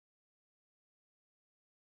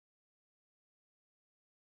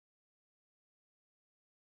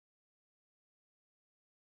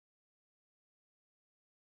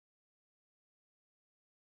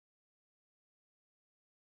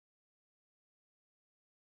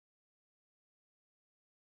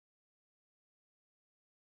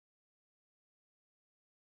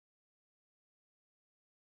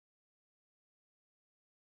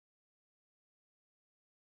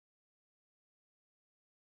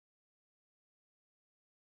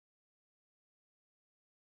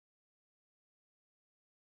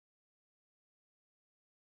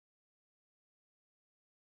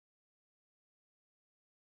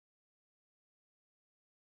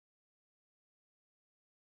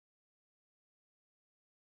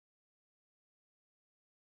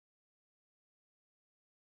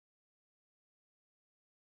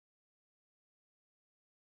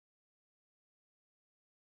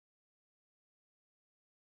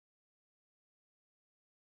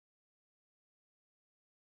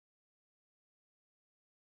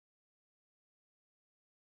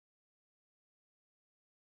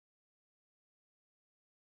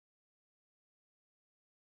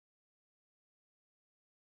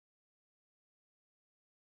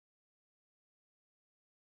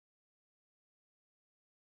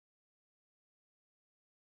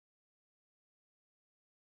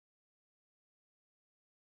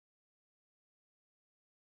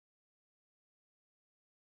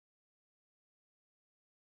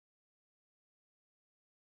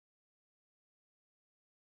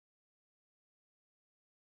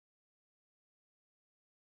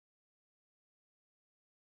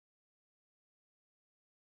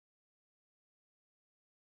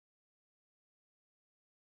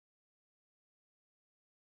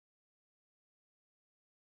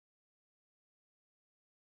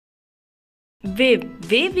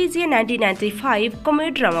Wave is a 1995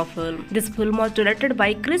 comedy drama film. This film was directed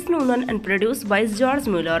by Chris Noonan and produced by George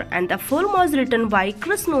Miller, and the film was written by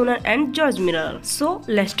Chris Noonan and George Miller. So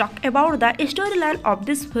let's talk about the storyline of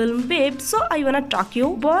this film, Babe. So I wanna talk you.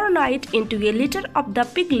 Born right into a litter of the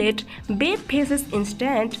piglet, Babe faces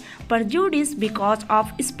instant prejudice because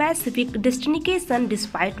of specific destination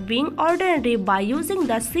despite being ordinary by using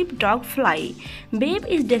the sheepdog fly. Babe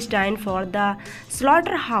is destined for the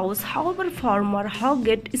slaughterhouse, however former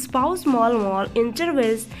Hoggett spouse small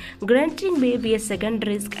intervenes, granting Babe a second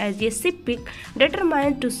risk as a sheep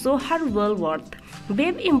determined to show her real worth.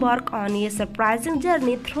 Babe embarks on a surprising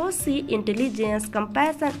journey through sea intelligence,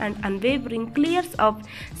 compassion, and unwavering clears up.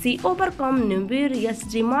 She overcomes numerous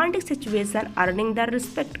demanding situations, earning the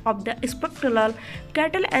respect of the spectral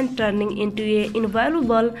cattle and turning into an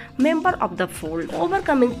invaluable member of the fold.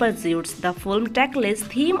 Overcoming pursuits. The film tackles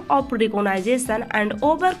theme of recognition and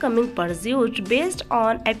overcoming pursuits based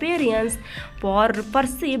on appearance for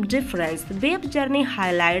perceived difference. Babe's journey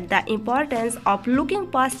highlights the importance of looking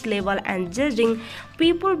past label and judging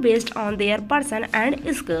people based on their person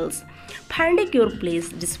and skills. Finding your place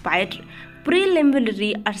despite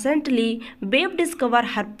preliminary uncertainty, Babe discovers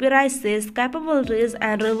her precise capabilities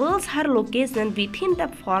and reveals her location within the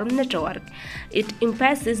farm network. It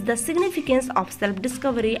emphasizes the significance of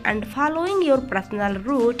self-discovery and following your personal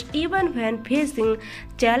route even when facing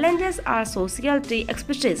challenges or society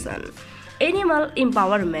expectations. Animal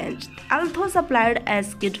empowerment. Although supplied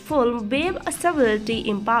as kid film, Babe's stability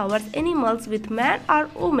empowers animals with man or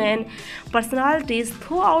woman personalities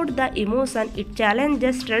throughout the emotion. It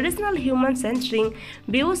challenges traditional human-centering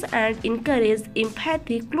views and encourages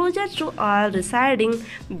empathy closer to all residing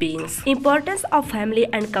beings. Importance of family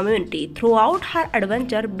and community. Throughout her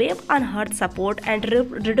adventure, Babe unearths support and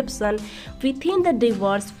redemption within the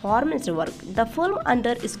diverse farm network. The film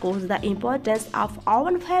underscores the importance of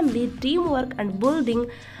our family, teamwork, and building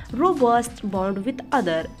robust bond with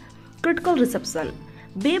other. Critical reception.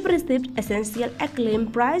 Babe received essential acclaim,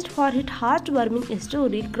 praised for its heartwarming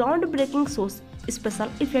story, groundbreaking special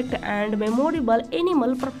effect, and memorable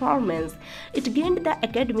animal performance. It gained the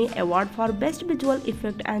Academy Award for Best Visual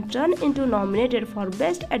Effect and turned into nominated for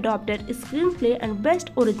Best Adapted Screenplay and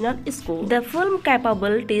Best Original Score. The film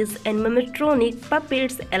capabilities animatronic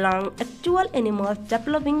puppets along actual animals,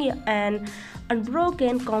 developing an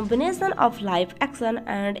unbroken combination of live action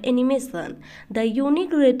and animation. The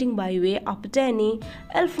unique rating by way of Danny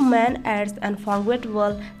Elfman adds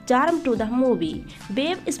unforgettable charm to the movie.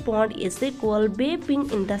 Babe spawned a sequel, Babe Being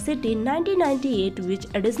in the City 1998, which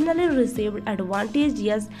additionally received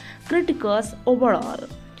advantageous critics overall.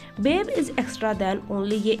 Babe is extra than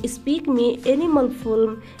only a speak me animal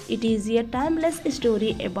film. It is a timeless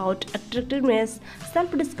story about attractiveness,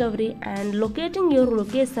 self-discovery, and locating your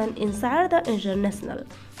location inside the international.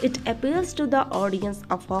 It appeals to the audience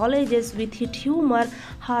of all ages with its humor,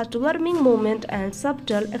 heartwarming moment, and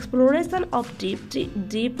subtle exploration of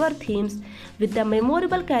deeper themes. With the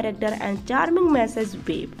memorable character and charming message,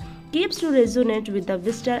 Babe keeps to resonate with the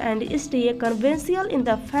visitor and stay conventional in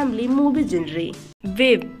the family movie genre.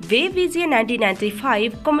 Wave is a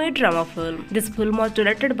 1995 comedy drama film. This film was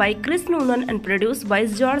directed by Chris Noonan and produced by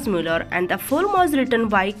George Miller, and the film was written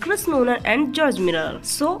by Chris Noonan and George Miller.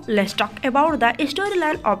 So let's talk about the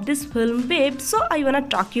storyline of this film, Babe. So I wanna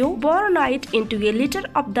talk you. Born right into a litter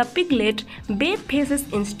of the piglet, Babe faces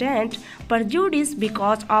instant prejudice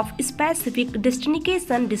because of specific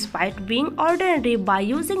destination despite being ordinary by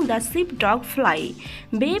using the sheepdog fly.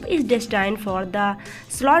 Babe is destined for the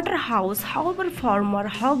slaughterhouse, however former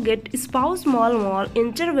Hoggett spouse small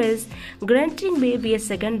intervenes, granting Babe a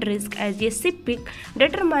second risk as a sheep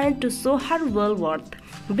determined to show her real worth.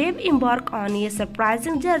 Babe embarks on a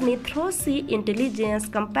surprising journey through sea intelligence,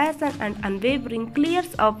 compassion, and unwavering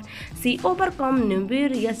clears up. She overcomes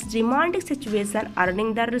numerous demanding situations,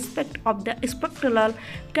 earning the respect of the spectral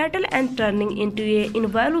cattle and turning into an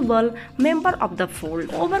invaluable member of the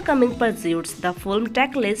fold. Overcoming pursuits. The film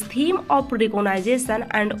tackles theme of recognition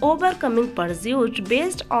and overcoming pursuits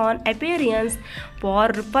based on appearance for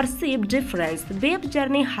perceived difference. Babe's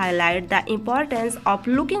journey highlights the importance of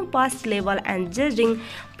looking past label and judging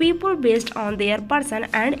people based on their person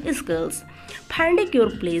and skills. Finding your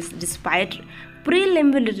place despite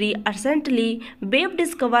preliminary uncertainty, Babe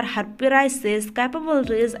discovers her precise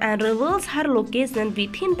capabilities and reveals her location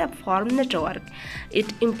within the farm network.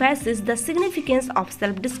 It emphasizes the significance of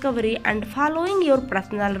self-discovery and following your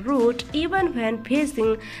personal route even when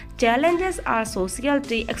facing challenges or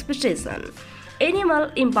society expectations. Animal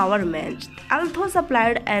empowerment. Although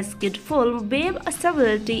supplied as kid film, Babe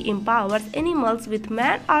stability empowers animals with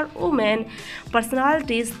man or woman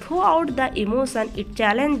personalities throughout the emotion. It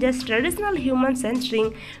challenges traditional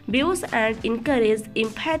human-centering views and encourages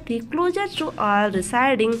empathy closer to all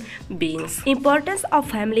residing beings. Importance of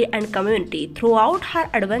family and community. Throughout her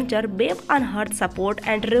adventure, Babe unearths support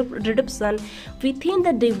and redemption within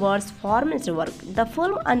the diverse form network. The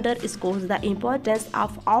film underscores the importance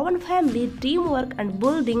of our family, teamwork, and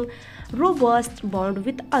building robust bond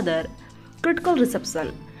with other. Critical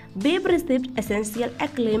reception. Babe received essential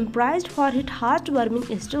acclaim, praised for its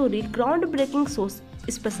heartwarming story, groundbreaking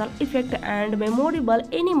special effect, and memorable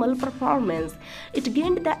animal performance. It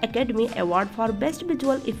gained the Academy Award for Best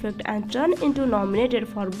Visual Effect and turned into nominated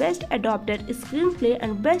for Best Adapted Screenplay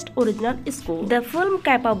and Best Original Score. The film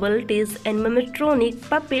capabilities animatronic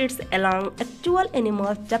puppets along actual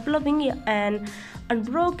animals, developing an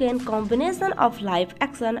unbroken combination of live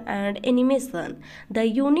action and animation. The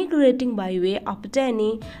unique rating by way of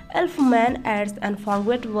Danny Elfman adds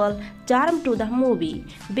unforgettable charm to the movie.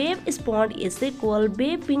 Babe spawned a sequel,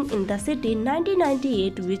 Babe in the City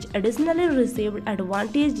 1998, which additionally received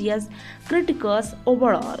advantageous critics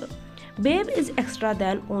overall. Babe is extra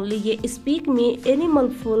than only a speak me animal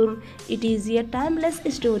film. It is a timeless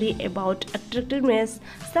story about attractiveness,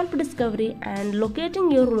 self-discovery, and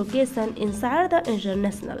locating your location inside the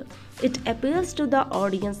international. It appeals to the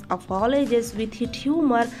audience of all ages with its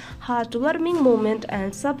humor, heartwarming moment,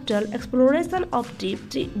 and subtle exploration of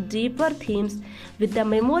deeper themes with the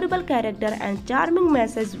memorable character and charming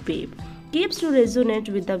message. Babe keeps to resonate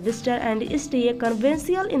with the visitor and stay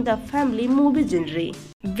conventional in the family movie genre.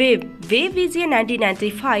 Babe is a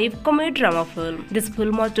 1995 comedy drama film. This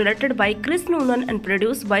film was directed by Chris Noonan and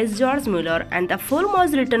produced by George Miller, and the film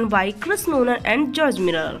was written by Chris Noonan and George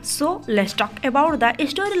Miller. So let's talk about the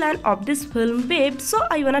storyline of this film, Babe. So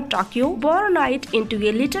I wanna talk you. Born right into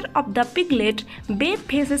a litter of the piglet, Babe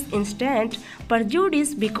faces instant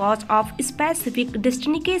prejudice because of specific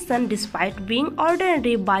destination despite being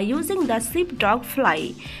ordinary by using the sheepdog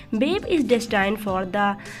fly. Babe is destined for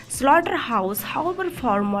the slaughterhouse, however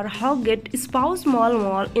former Hoggett spouse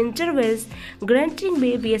small intervenes, granting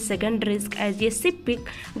Babe a second risk as a sheep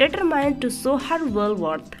determined to show her real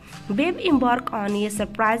worth. Babe embarks on a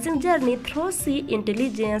surprising journey through sea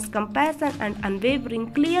intelligence, compassion, and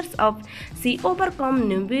unwavering clears up. She overcomes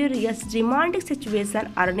numerous demanding situations,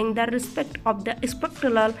 earning the respect of the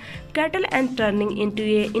spectral cattle and turning into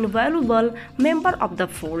an invaluable member of the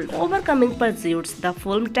fold. Overcoming pursuits. The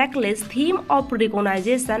film tackles theme of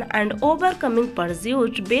recognition and overcoming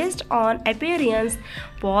pursuits based on appearance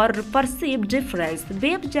for perceived difference.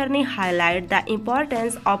 Babe's journey highlights the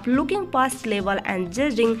importance of looking past label and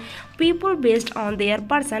judging people based on their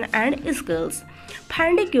person and skills.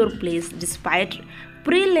 Finding your place despite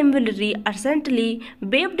preliminary uncertainty,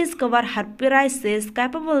 Babe discovers her precise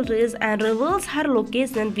capabilities and reveals her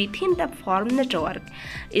location within the form network.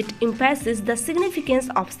 It emphasizes the significance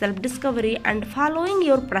of self-discovery and following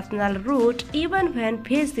your personal route even when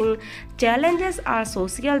facing challenges or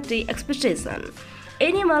society expectations.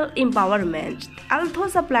 Animal empowerment. Although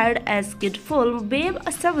supplied as kid film, Babe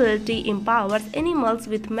stability empowers animals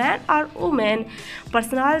with man or woman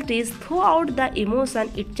personalities throughout the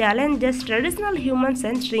emotion. It challenges traditional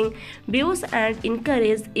human-centering views and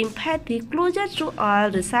encourages empathy closer to all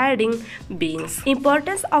residing beings.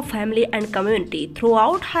 Importance of family and community.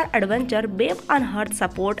 Throughout her adventure, Babe unearths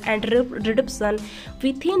support and redemption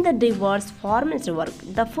within the diverse form network.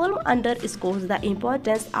 The film underscores the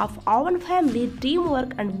importance of our family, teamwork,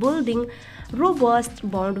 and building robust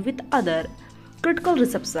bond with other. Critical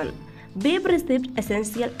reception. Babe received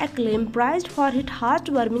essential acclaim, praised for its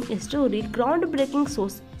heartwarming story, groundbreaking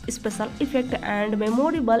special effect, and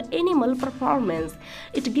memorable animal performance.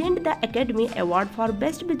 It gained the Academy Award for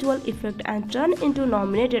Best Visual Effect and turned into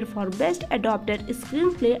nominated for Best Adapted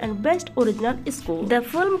Screenplay and Best Original Score. The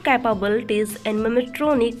film capabilities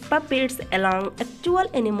animatronic puppets along actual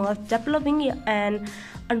animals, developing an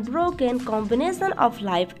unbroken combination of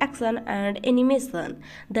live action and animation.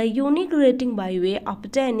 The unique rating by way of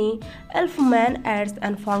Danny Elfman adds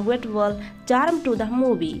unforgettable charm to the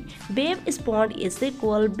movie. Babe spawned a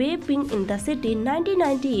sequel, Babe in the City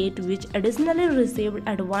 1998, which additionally received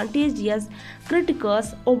advantageous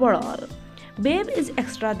critics overall. Babe is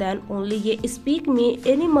extra than only a speak me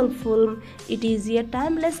animal film. It is a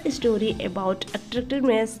timeless story about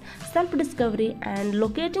attractiveness, self-discovery, and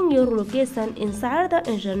locating your location inside the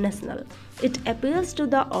international. It appeals to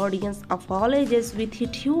the audience of all ages with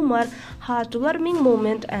its humor, heartwarming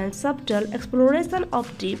moment, and subtle exploration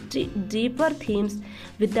of deeper themes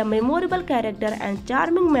with the memorable character and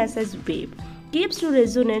charming message. Babe keeps to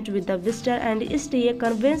resonate with the visitor and stay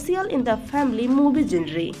conventional in the family movie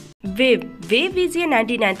genre. Wave is a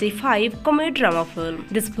 1995 comedy drama film.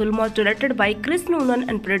 This film was directed by Chris Noonan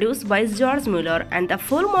and produced by George Miller, and the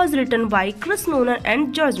film was written by Chris Noonan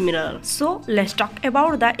and George Miller. So let's talk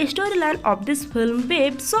about the storyline of this film,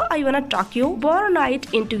 Babe. So I wanna talk you. Born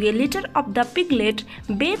night into a litter of the piglet,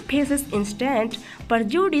 Babe faces instant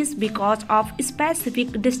prejudice because of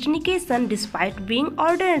specific destination despite being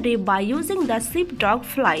ordinary by using the sheepdog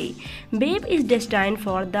fly. Babe is destined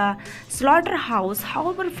for the slaughterhouse,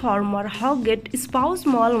 however former Hoggett spouse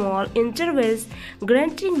small intervenes,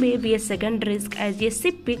 granting Babe a second risk as a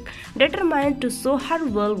sheep determined to show her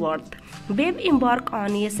real worth. Babe embarks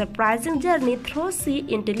on a surprising journey through sea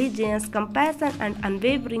intelligence, compassion, and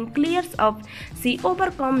unwavering clears up. She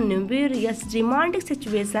overcomes numerous demanding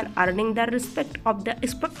situations, earning the respect of the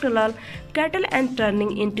spectral cattle and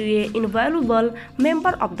turning into an invaluable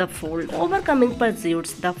member of the fold. Overcoming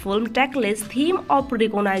pursuits. The film tackles theme of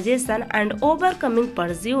recognition and overcoming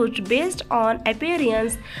pursuits based on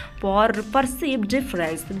appearance for perceived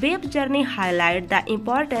difference. Babe's journey highlights the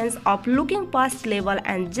importance of looking past label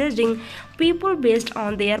and judging people based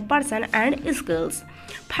on their person and skills.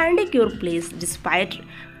 Finding your place despite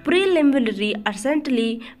preliminary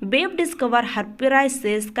uncertainty, Babe discovers her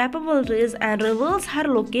precise capabilities and reveals her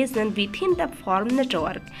location within the farm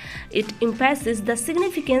network. It emphasizes the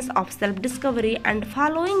significance of self-discovery and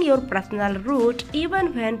following your personal route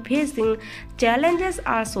even when facing challenges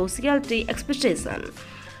or society expectations.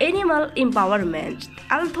 Animal empowerment.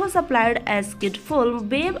 Although supplied as kid film,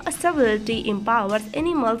 Babe's stability empowers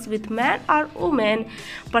animals with man or woman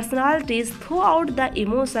personalities throughout the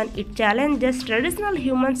emotion. It challenges traditional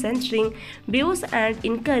human-centering views and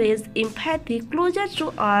encourages empathy closer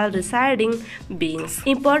to all residing beings.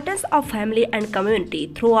 Importance of family and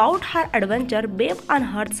community. Throughout her adventure, Babe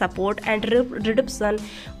unearths support and redemption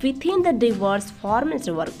within the diverse farm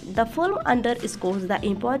network. The film underscores the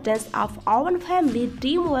importance of our family,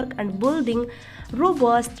 teamwork, and building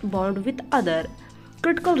robust bond with other.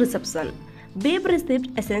 Critical reception. Babe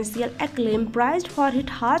received essential acclaim, praised for its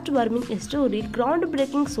heartwarming story,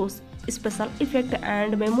 groundbreaking special effect,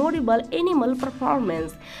 and memorable animal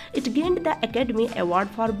performance. It gained the Academy Award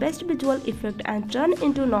for Best Visual Effect and turned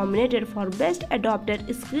into nominated for Best Adapted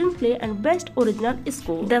Screenplay and Best Original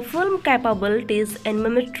Score. The film capabilities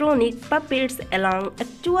animatronic puppets along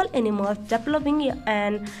actual animals, developing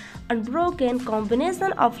an unbroken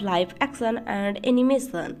combination of live action and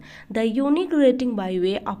animation. The unique rating by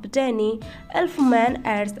way of Danny Elfman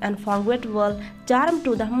adds unforgettable charm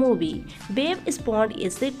to the movie. Babe spawned a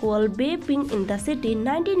sequel, Babe Being in the City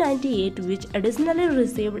 1998, which additionally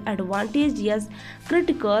received advantageous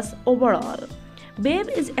critics overall. Babe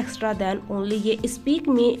is extra than only a speak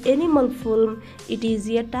me animal film. It is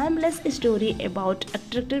a timeless story about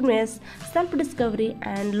attractiveness, self-discovery,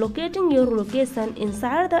 and locating your location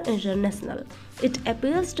inside the international. It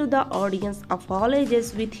appeals to the audience of all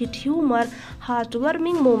ages with its humor,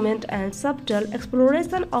 heartwarming moment, and subtle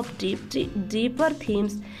exploration of deeper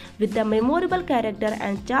themes with the memorable character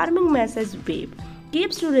and charming message. Babe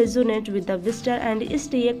keeps to resonate with the visitor and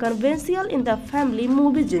stay conventional in the family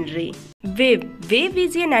movie genre. Wave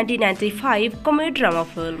is a 1995 comedy drama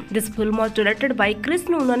film. This film was directed by Chris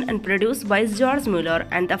Noonan and produced by George Miller,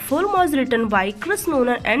 and the film was written by Chris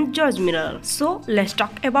Noonan and George Miller. So let's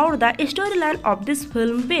talk about the storyline of this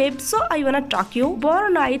film, Babe. So I wanna talk you.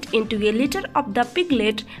 Born night into a litter of the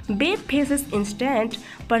piglet, Babe faces instant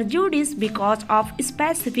prejudice because of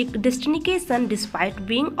specific destination despite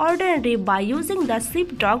being ordinary by using the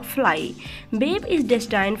sheepdog fly. Babe is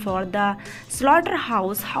destined for the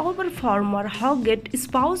slaughterhouse, however former Hoggett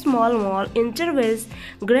spouse small intervenes,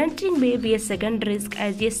 granting Babe a second risk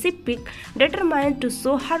as a sheep determined to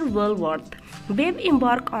show her real worth. Babe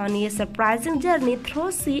embarks on a surprising journey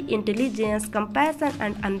through sea intelligence, compassion,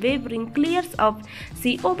 and unwavering clears up.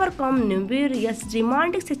 She overcomes numerous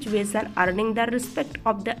demanding situations, earning the respect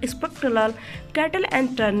of the spectral cattle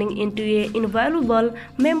and turning into an invaluable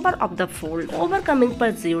member of the fold. Overcoming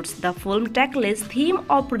pursuits. The film tackles theme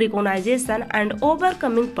of recognition and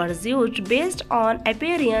overcoming pursuits based on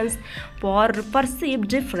appearance for perceived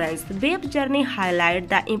difference. Babe's journey highlights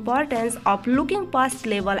the importance of looking past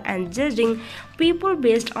label and judging people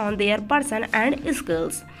based on their person and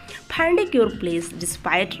skills. Finding your place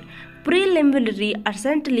despite preliminary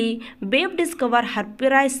uncertainty, Babe discovers her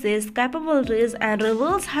precise capabilities and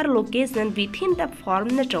reveals her location within the farm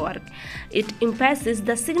network. It emphasizes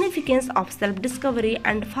the significance of self-discovery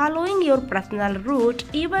and following your personal route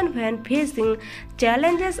even when facing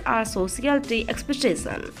challenges or society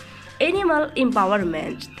expectations. Animal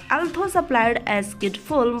empowerment. Although supplied as kid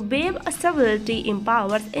film, Babe stability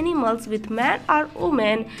empowers animals with man or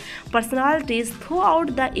woman personalities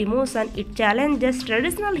throughout the emotion. It challenges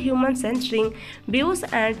traditional human-centering views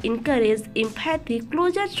and encourages empathy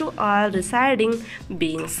closer to all residing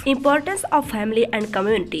beings. Importance of family and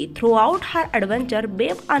community. Throughout her adventure,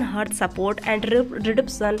 Babe unearths support and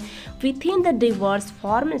redemption within the diverse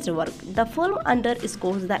farm network. The film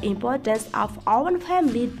underscores the importance of our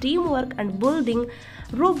family, teamwork, and building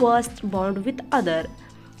robust bond with other.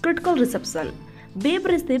 Critical reception. Babe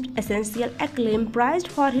received essential acclaim, praised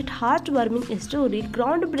for its heartwarming story,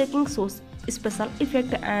 groundbreaking special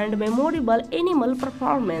effect, and memorable animal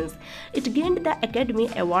performance. It gained the Academy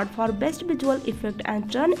Award for Best Visual Effect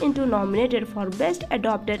and turned into nominated for Best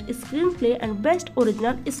Adapted Screenplay and Best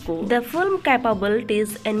Original Score. The film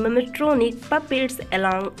capabilities animatronic puppets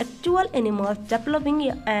along actual animals, developing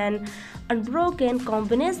an unbroken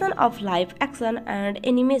combination of live action and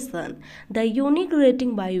animation. The unique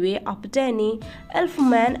rating by way of Danny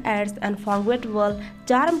Elfman adds unforgettable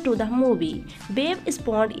charm to the movie. Babe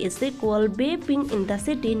spawned a sequel, Babe in the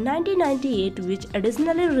City 1998, which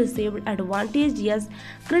additionally received advantageous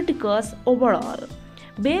critics overall.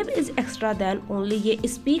 Babe is extra than only a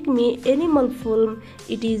speak me animal film.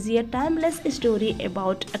 It is a timeless story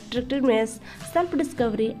about attractiveness,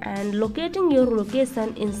 self-discovery, and locating your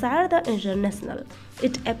location inside the international.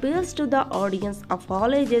 It appeals to the audience of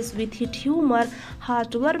all ages with its humor,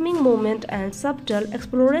 heartwarming moment, and subtle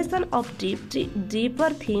exploration of deeper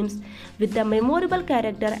themes with the memorable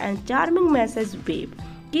character and charming message. Babe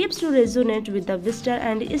keeps to resonate with the visitor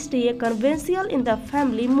and stay conventional in the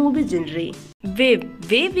family movie genre.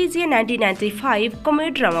 Babe is a 1995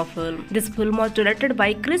 comedy drama film. This film was directed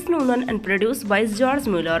by Chris Noonan and produced by George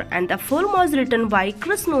Miller, and the film was written by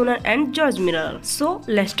Chris Noonan and George Miller. So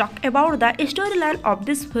let's talk about the storyline of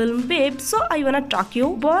this film, Babe. So I wanna talk you.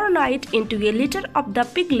 Born right into a litter of the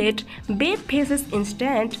piglet, Babe faces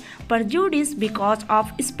instant prejudice because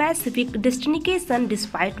of specific destination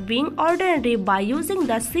despite being ordinary by using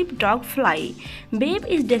the sheepdog fly. Babe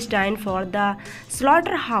is destined for the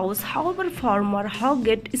slaughterhouse, however former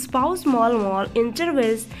Hoggett spouse small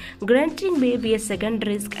intervenes, granting Babe a second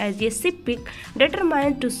risk as a sheep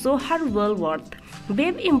determined to show her real worth.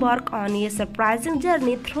 Babe embarks on a surprising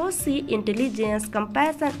journey through sea intelligence,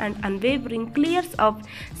 compassion, and unwavering clears up.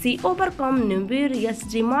 She overcomes numerous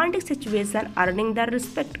demanding situations, earning the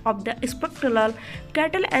respect of the spectral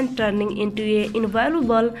cattle and turning into an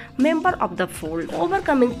invaluable member of the fold.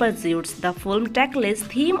 Overcoming pursuits. The film tackles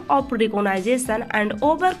theme of recognition and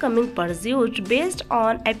overcoming pursuits based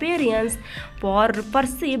on appearance for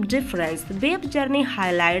perceived difference. Babe's journey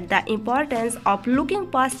highlights the importance of looking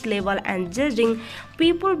past label and judging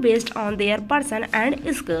people based on their person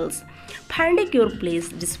and skills. Finding your place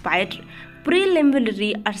despite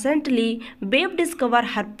preliminary uncertainty, Babe discovers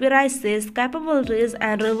her precise capabilities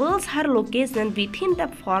and reveals her location within the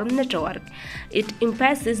farm network. It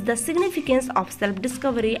emphasizes the significance of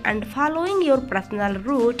self-discovery and following your personal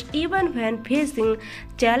route even when facing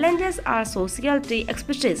challenges or society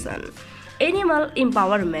expectations. Animal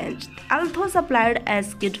empowerment. Although supplied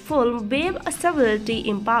as kid film, Babe stability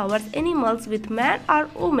empowers animals with man or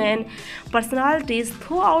woman personalities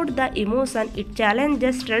throughout the emotion. It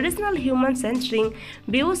challenges traditional human-centering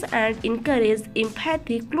views and encourages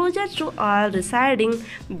empathy closer to all residing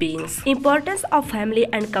beings. Importance of family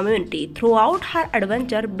and community. Throughout her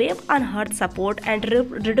adventure, Babe unearths support and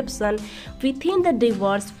redemption within the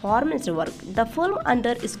diverse farm network. The film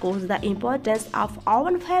underscores the importance of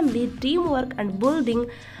our family, teamwork, and building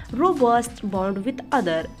robust bond with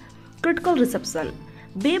other. Critical reception.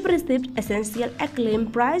 Babe received essential acclaim,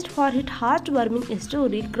 praised for its heartwarming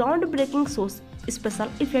story, groundbreaking special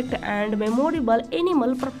effect, and memorable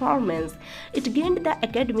animal performance. It gained the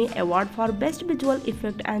Academy Award for Best Visual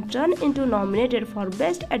Effect and turned into nominated for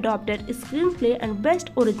Best Adapted Screenplay and Best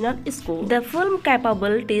Original Score. The film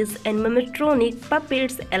capabilities animatronic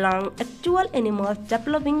puppets along actual animals,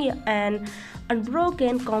 developing an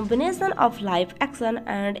unbroken combination of live action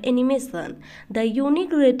and animation. The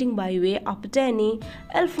unique rating by way of Danny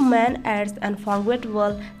Elfman adds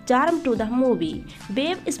unforgettable charm to the movie.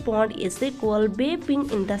 Babe spawned a sequel, Babe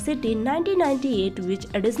in the City 1998, which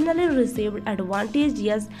additionally received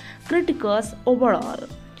advantageous critics overall.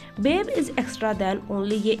 Babe is extra than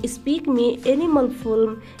only a speak me animal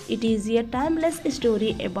film. It is a timeless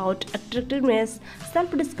story about attractiveness,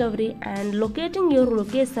 self-discovery, and locating your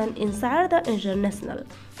location inside the international.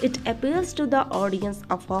 It appeals to the audience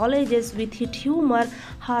of all ages with its humor,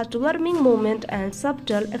 heartwarming moment, and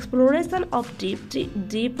subtle exploration of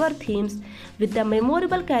deeper themes with the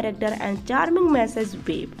memorable character and charming message.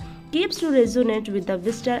 Babe keeps to resonate with the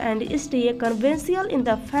visitor and stay conventional in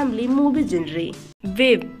the family movie genre.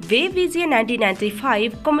 Wave is a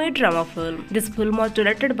 1995 comedy drama film. This film was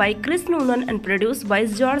directed by Chris Noonan and produced by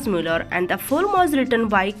George Miller, and the film was written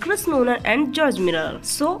by Chris Noonan and George Miller.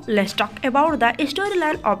 So let's talk about the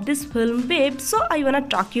storyline of this film, Babe. So I wanna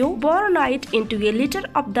talk you. Born night into a litter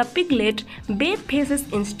of the piglet, Babe faces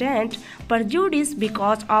instant prejudice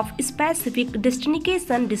because of specific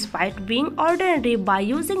destination despite being ordinary by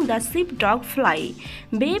using the sheepdog fly.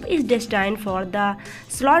 Babe is destined for the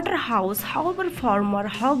slaughterhouse, however former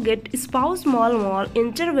Hoggett spouse small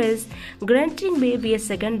intervenes, granting Babe a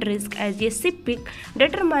second risk as a sheep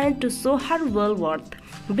determined to show her well worth.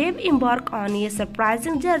 Babe embarks on a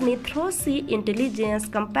surprising journey through sea intelligence,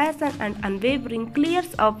 compassion, and unwavering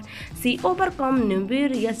clears up. She overcomes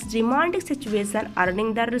numerous demanding situations,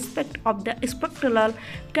 earning the respect of the spectral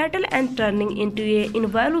cattle and turning into an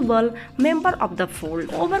invaluable member of the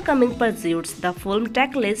fold. Overcoming pursuits. The film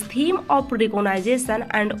tackles theme of recognition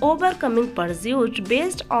and overcoming pursuits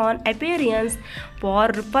based on appearance for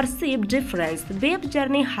perceived difference. Babe's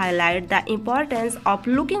journey highlights the importance of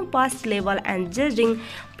looking past label and judging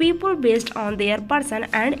people based on their person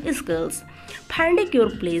and skills. Finding your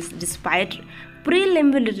place despite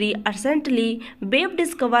preliminary uncertainty, Babe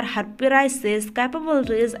discovers her precise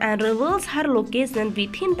capabilities and reveals her location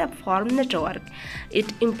within the farm network.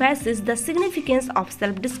 It emphasizes the significance of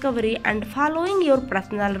self-discovery and following your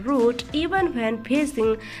personal route even when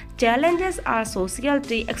facing challenges or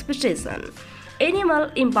society expectations. Animal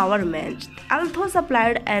empowerment. Although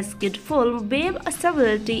supplied as kid film, Babe's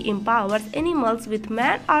stability empowers animals with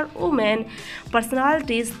man or woman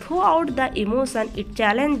personalities throughout the emotion. It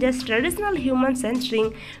challenges traditional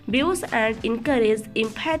human-centering views and encourages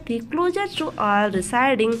empathy closer to all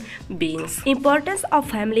residing beings. Importance of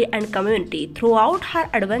family and community. Throughout her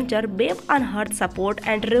adventure, Babe unearths support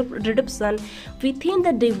and redemption within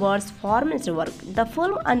the diverse farm network. The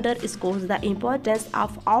film underscores the importance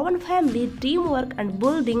of our family, teamwork, and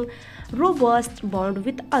building robust bond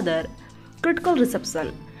with other. Critical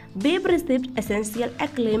reception. Babe received essential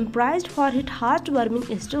acclaim, praised for its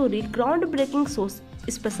heartwarming story, groundbreaking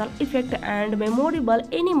special effect, and memorable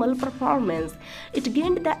animal performance. It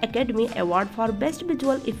gained the Academy Award for Best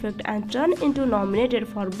Visual Effect and turned into nominated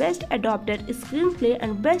for Best Adapted Screenplay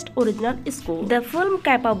and Best Original Score. The film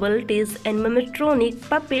capabilities animatronic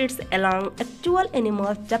puppets along actual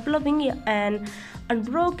animals, developing an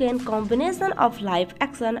unbroken combination of live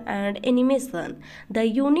action and animation. The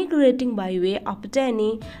unique rating by way of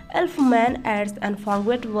Danny Elfman adds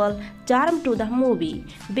unforgettable charm to the movie.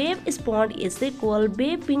 Babe spawned a sequel,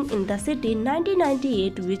 Babe Being in the City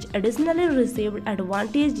 1998, which additionally received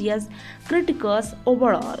advantageous critics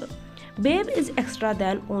overall. Babe is extra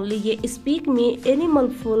than only a speak me animal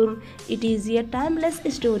film. It is a timeless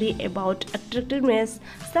story about attractiveness,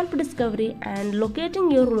 self-discovery, and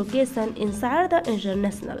locating your location inside the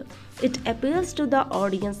international. It appeals to the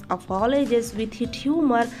audience of all ages with its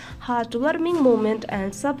humor, heartwarming moment,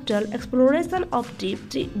 and subtle exploration of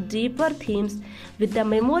deeper themes with the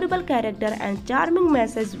memorable character and charming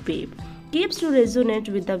message. Babe keeps to resonate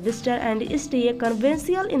with the visitor and stay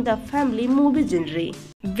conventional in the family movie genre.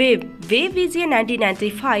 Wave is a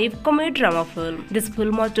 1995 comedy drama film. This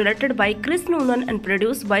film was directed by Chris Noonan and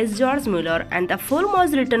produced by George Miller, and the film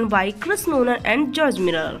was written by Chris Noonan and George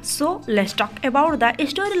Miller. So let's talk about the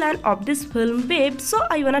storyline of this film, Babe. So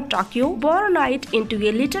I wanna talk you. Born night into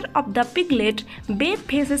a litter of the piglet, Babe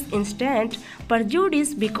faces instant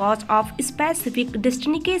prejudice because of specific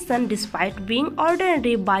destination despite being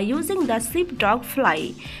ordinary by using the sheepdog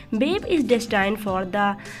fly. Babe is destined for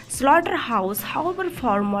the slaughterhouse, however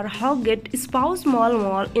former Hoggett spouse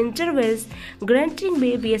small intervenes, granting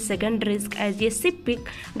Babe a second risk as a sheep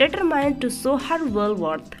determined to show her well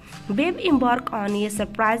worth. Babe embarks on a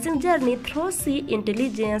surprising journey through sea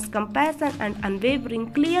intelligence, compassion, and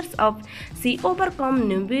unwavering clears up. She overcomes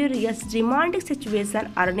numerous demanding situations,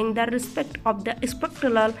 earning the respect of the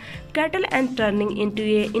spectral cattle and turning into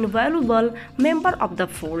an invaluable member of the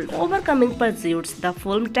fold. Overcoming pursuits. The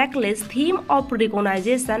film tackles theme of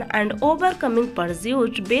recognition and overcoming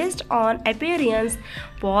pursuits based on appearance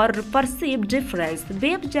for perceived difference.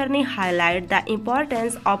 Babe's journey highlights the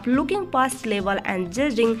importance of looking past label and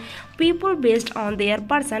judging people based on their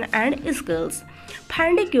person and skills.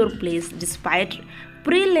 Finding your place despite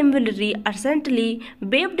preliminary uncertainty,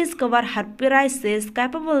 Babe discovers her precise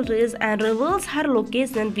capabilities and reveals her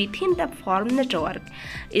location within the farm network.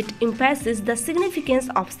 It emphasizes the significance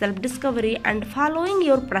of self-discovery and following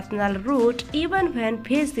your personal route even when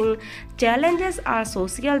facing challenges or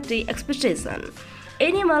society expectations.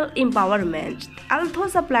 Animal empowerment. Although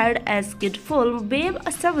supplied as kid film, Babe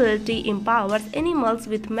stability empowers animals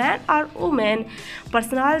with man or woman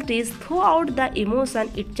personalities throughout the emotion.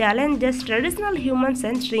 It challenges traditional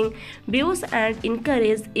human-centering views and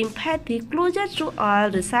encourages empathy closer to all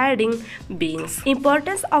residing beings.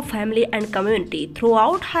 Importance of family and community.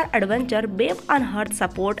 Throughout her adventure, Babe unearths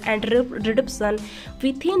support and redemption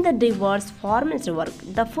within the diverse form network.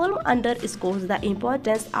 The film underscores the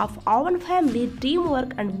importance of our family, teamwork,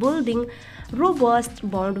 and building robust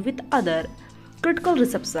bond with other. Critical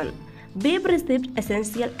reception. Babe received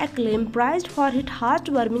essential acclaim, praised for its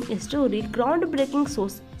heartwarming story, groundbreaking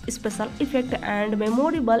special effect, and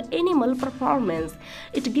memorable animal performance.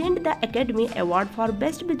 It gained the Academy Award for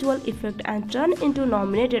Best Visual Effect and turned into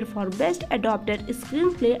nominated for Best Adapted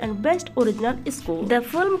Screenplay and Best Original Score. The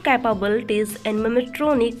film capabilities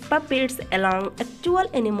animatronic puppets along actual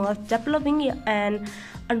animals, developing an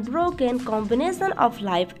unbroken combination of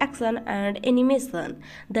live action and animation.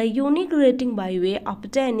 The unique rating by way of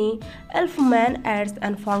Channe, Elfman adds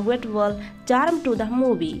unforgettable charm to the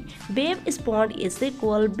movie. Babe spawned a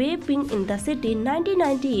sequel, Babe in the City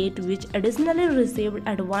 1998, which additionally received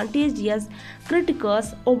advantageous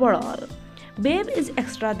critics overall. Babe is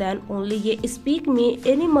extra than only a speak me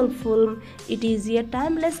animal film. It is a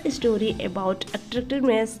timeless story about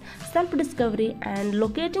attractiveness, self-discovery, and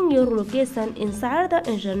locating your location inside the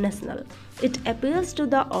international. It appeals to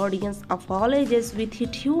the audience of all ages with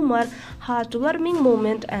its humor, heartwarming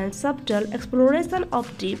moment, and subtle exploration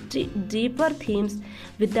of deeper themes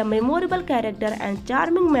with the memorable character and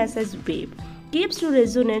charming message. Babe keeps to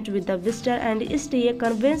resonate with the visitor and stay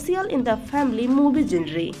conventional in the family movie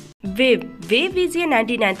genre. Babe is a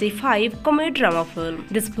 1995 comedy drama film.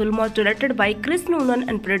 This film was directed by Chris Noonan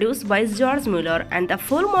and produced by George Miller, and the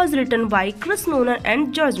film was written by Chris Noonan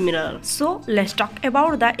and George Miller. So let's talk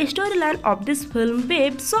about the storyline of this film,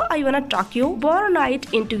 Babe. So I wanna talk you. Born right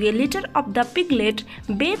into a litter of the piglet,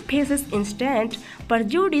 Babe faces instant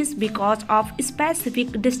prejudice because of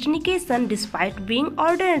specific destination despite being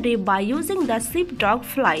ordinary by using the sheepdog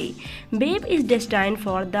fly. Babe is destined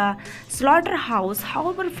for the slaughterhouse,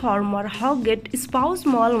 however former Hoggett spouse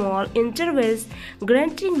small intervenes,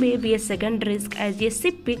 granting Babe a second risk as a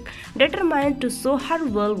sheep determined to show her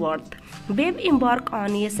real worth. Babe embarks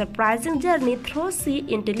on a surprising journey through sea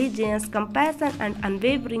intelligence, compassion, and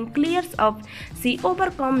unwavering clears up. She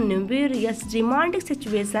overcomes numerous demanding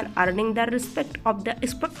situations, earning the respect of the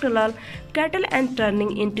spectral cattle and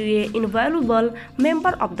turning into an invaluable member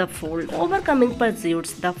of the fold. Overcoming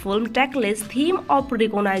pursuits. The film tackles theme of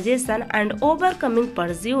recognition and overcoming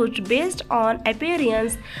pursuits based on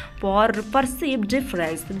appearance for perceived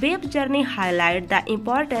difference. Babe's journey highlights the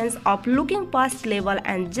importance of looking past label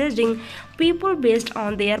and judging people based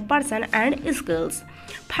on their person and skills.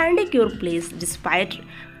 Finding your place despite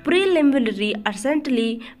preliminary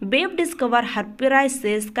uncertainty, Babe discovers her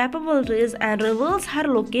precise capabilities and reveals her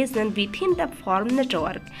location within the form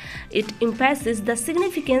network. It emphasizes the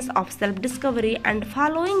significance of self-discovery and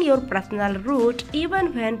following your personal route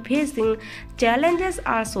even when facing challenges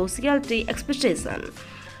or societal expectations.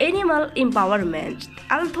 Animal empowerment.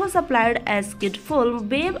 Although supplied as kid film,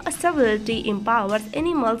 Babe stability empowers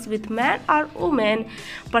animals with man or woman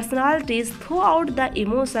personalities throughout the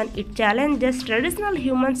emotion. It challenges traditional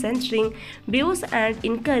human-centering views and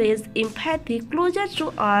encourages empathy closer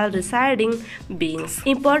to all residing beings.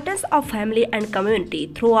 Importance of family and community.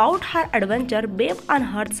 Throughout her adventure, Babe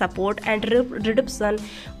unearths support and redemption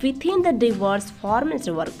within the diverse form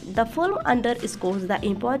network. The film underscores the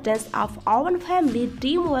importance of our family,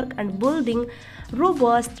 teamwork, and building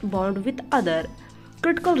robust bond with other.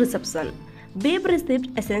 Critical reception. Babe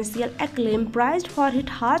received essential acclaim, praised for its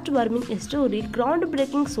heartwarming story,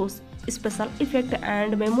 groundbreaking special effect,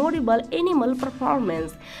 and memorable animal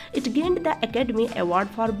performance. It gained the Academy Award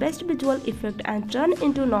for Best Visual Effect and turned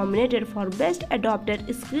into nominated for Best Adapted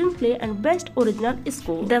Screenplay and Best Original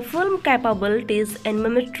Score. The film capabilities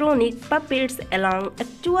animatronic puppets along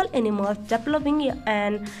actual animals, developing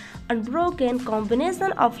an unbroken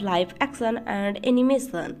combination of live action and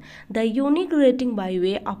animation. The unique rating by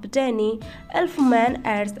way of Channe, Elfman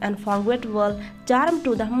adds unforgettable charm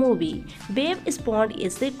to the movie. Babe spawned a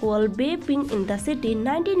sequel, Babe in the City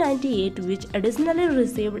 1998, which additionally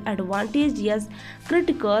received advantageous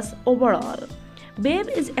critics overall. Babe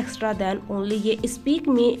is extra than only a speak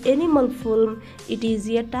me animal film. It is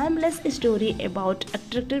a timeless story about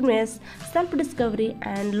attractiveness, self-discovery,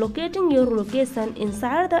 and locating your location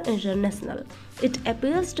inside the international. It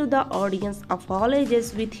appeals to the audience of all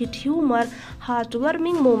ages with its humor,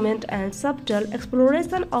 heartwarming moment, and subtle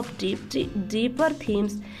exploration of deeper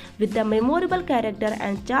themes with the memorable character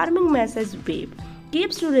and charming message. Babe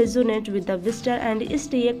keeps to resonate with the visitor and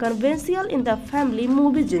stay conventional in the family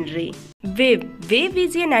movie genre. Wave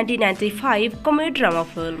is a 1995 comedy drama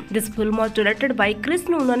film. This film was directed by Chris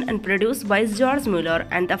Noonan and produced by George Miller,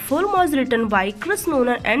 and the film was written by Chris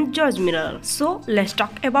Noonan and George Miller. So let's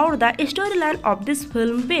talk about the storyline of this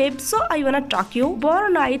film, Babe. So I wanna talk you.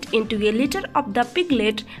 Born night into a litter of the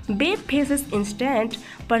piglet, Babe faces instant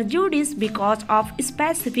prejudice because of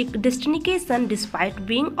specific destination despite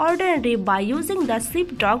being ordinary by using the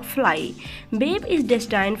sheepdog fly. Babe is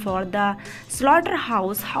destined for the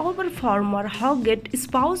slaughterhouse, however former Hoggett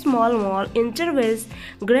spouse small intervenes,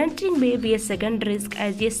 granting Babe a second risk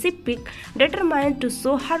as a sheep determined to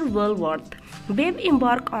show her real worth. Babe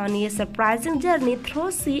embarks on a surprising journey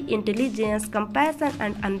through sea intelligence, compassion,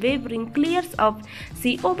 and unwavering clears up.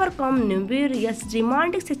 She overcomes numerous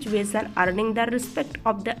demanding situations, earning the respect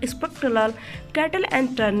of the spectral cattle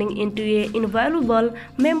and turning into an invaluable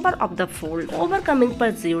member of the fold. Overcoming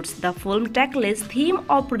pursuits. The film tackles theme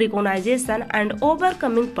of recognition and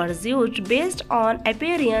overcoming pursuits based on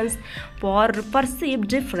appearance for perceived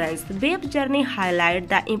difference. Babe's journey highlights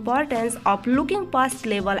the importance of looking past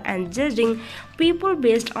label and judging people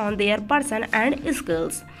based on their person and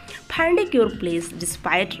skills. Finding your place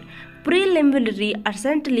despite preliminary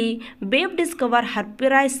uncertainty, Babe discovers her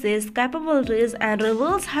precise capabilities and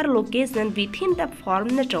reveals her location within the farm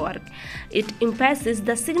network. It emphasizes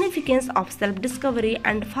the significance of self-discovery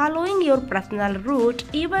and following your personal route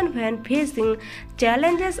even when facing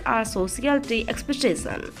challenges or society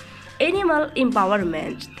expectations. Animal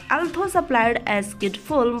empowerment. Although supplied as kid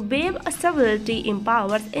film, Babe's stability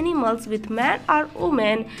empowers animals with man or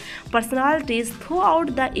woman personalities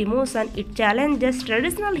throughout the emotion. It challenges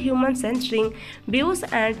traditional human-centering views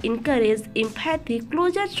and encourages empathy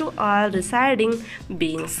closer to all residing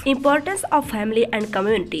beings. Importance of family and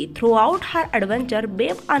community. Throughout her adventure,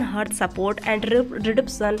 Babe unearths support and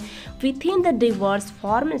redemption within the diverse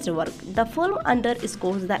farm network. The film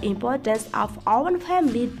underscores the importance of our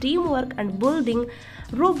family, teamwork, and building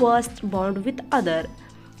robust bond with other.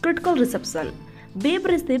 Critical reception. Babe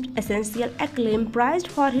received essential acclaim, praised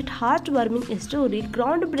for its heartwarming story,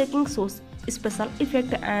 groundbreaking special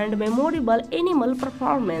effect, and memorable animal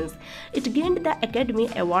performance. It gained the Academy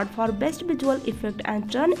Award for Best Visual Effect and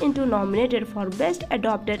turned into nominated for Best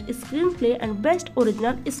Adapted Screenplay and Best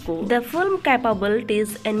Original Score. The film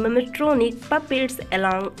capabilities animatronic puppets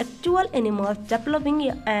along actual animals, developing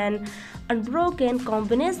an unbroken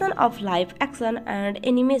combination of live action and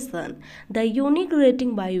animation. The unique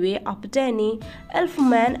rating by way of Danny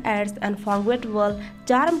Elfman adds unforgettable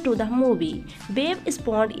charm to the movie. Babe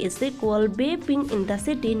spawned a sequel, Babe Being in the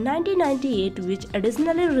City 1998, which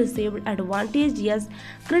additionally received advantageous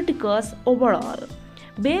critics overall.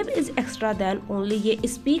 Babe is extra than only a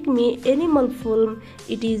speak me animal film.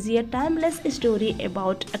 It is a timeless story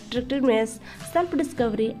about attractiveness,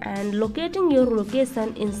 self-discovery, and locating your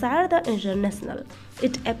location inside the international.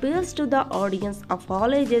 It appeals to the audience of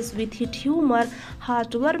all ages with its humor,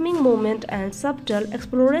 heartwarming moment, and subtle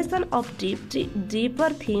exploration of deeper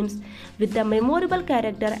themes with the memorable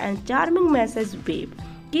character and charming message. Babe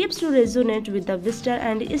keeps to resonate with the visitor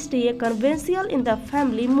and stay conventional in the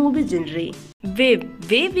family movie genre.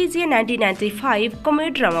 Wave is a 1995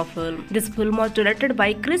 comedy drama film. This film was directed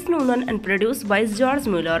by Chris Noonan and produced by George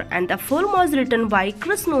Miller, and the film was written by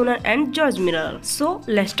Chris Noonan and George Miller. So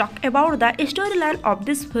let's talk about the storyline of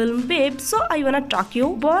this film, Babe. So I wanna talk you.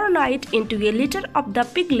 Born night into a litter of the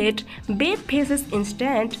piglet, Babe faces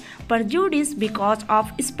instant prejudice because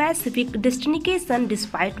of specific destination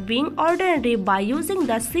despite being ordinary by using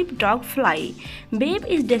the sheepdog fly. Babe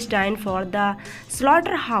is destined for the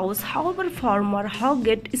slaughterhouse, however former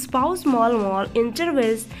Hoggett spouse small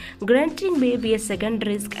intervenes, granting Babe a second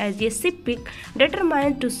risk as a sheep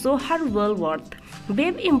determined to show her real worth.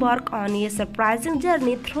 Babe embarks on a surprising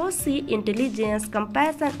journey through sea intelligence,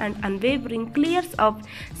 compassion, and unwavering clears up.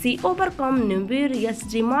 She overcomes numerous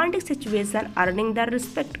demanding situations, earning the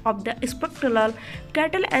respect of the spectral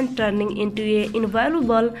cattle and turning into an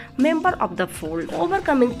invaluable member of the fold.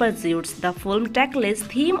 Overcoming pursuits. The film tackles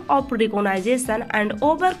theme of recognition and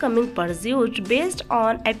overcoming pursuits based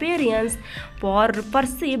on appearance for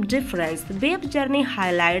perceived difference. Babe's journey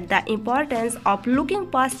highlights the importance of looking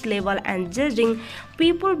past label and judging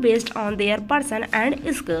people based on their person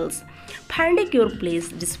and skills. Finding your place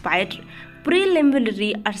despite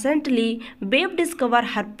preliminary uncertainty, Babe discovers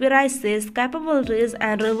her precise capabilities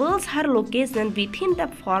and reveals her location within the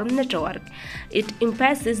farm network. It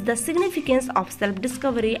emphasizes the significance of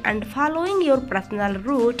self-discovery and following your personal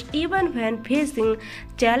route even when facing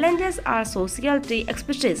challenges or society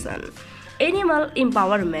expectations. Animal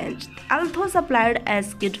empowerment. Although supplied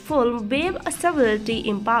as kid film, Babe stability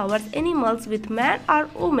empowers animals with man or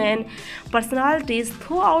woman personalities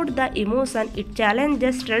throughout the emotion. It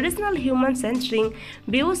challenges traditional human-centering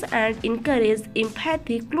views and encourages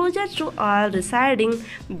empathy closer to all residing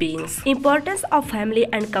beings. Importance of family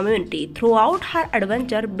and community. Throughout her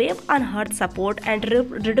adventure, Babe unearths support and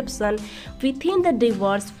redemption within the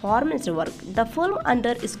diverse form network. The film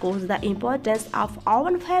underscores the importance of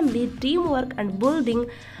our family, teamwork, and building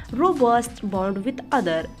robust bond with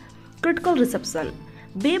other. Critical reception.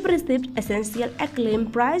 Babe received essential acclaim,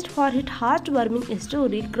 praised for its heartwarming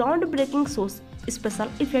story, groundbreaking special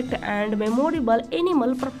effect, and memorable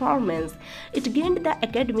animal performance. It gained the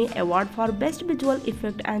Academy Award for Best Visual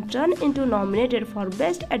Effect and turned into nominated for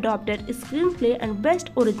Best Adapted Screenplay and Best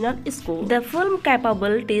Original Score. The film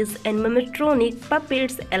capabilities animatronic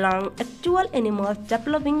puppets along actual animals,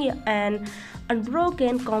 developing an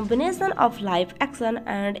unbroken combination of live action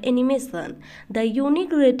and animation. The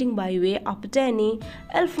unique rating by way of Channe,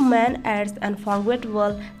 Elfman adds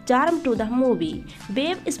unforgettable charm to the movie.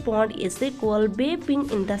 Babe spawned a sequel, Babe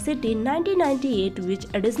in the City 1998, which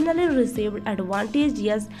additionally received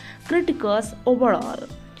advantageous critics overall.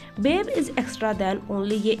 Babe is extra than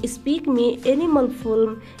only a speak me animal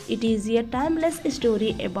film. It is a timeless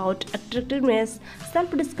story about attractiveness,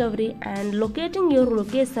 self-discovery, and locating your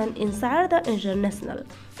location inside the international.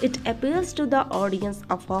 It appeals to the audience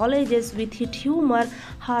of all ages with its humor,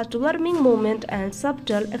 heartwarming moment, and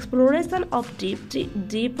subtle exploration of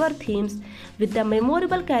deeper themes with the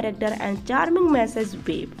memorable character and charming message.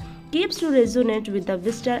 Babe keeps to resonate with the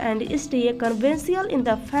visitor and stay conventional in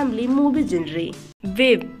the family movie genre.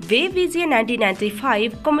 Babe is a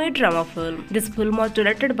 1995 comedy drama film. This film was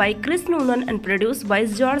directed by Chris Noonan and produced by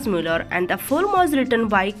George Miller, and the film was written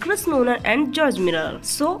by Chris Noonan and George Miller.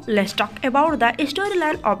 So let's talk about the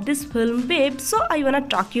storyline of this film, Babe. So I wanna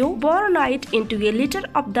talk you. Born right into a litter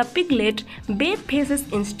of the piglet, Babe faces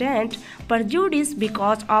instant prejudice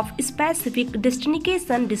because of specific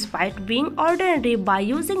destination despite being ordinary by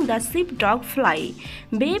using the sheepdog fly.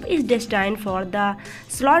 Babe is destined for the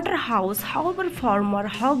slaughterhouse, however former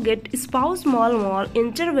Hoggett spouse small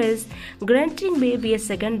intervenes, granting Babe a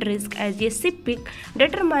second risk as a sheep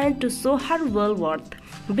determined to show her real worth.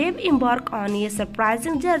 Babe embarks on a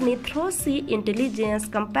surprising journey through sea intelligence,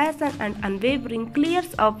 compassion, and unwavering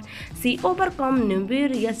clears up. She overcomes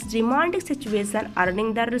numerous demanding situations,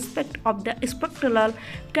 earning the respect of the spectral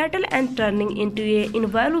cattle and turning into an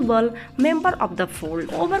invaluable member of the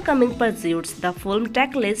fold. Overcoming pursuits. The film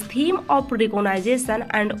tackles theme of recognition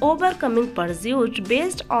and overcoming pursuits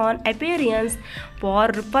based on appearance for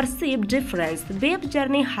perceived difference. Babe's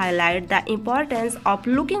journey highlights the importance of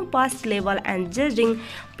looking past label and judging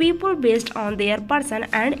people based on their person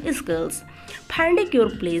and skills. Finding your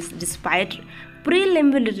place despite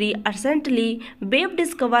preliminary uncertainty, Babe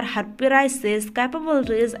discovers her precise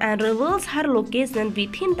capabilities and reveals her location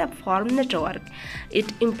within the form network.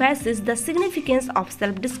 It emphasizes the significance of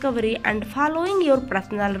self-discovery and following your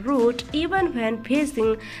personal route even when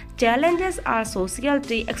facing challenges or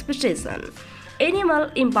societal expectations. Animal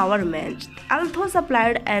empowerment. Although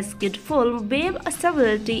supplied as kid film, Babe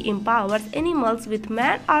stability empowers animals with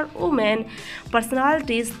man or woman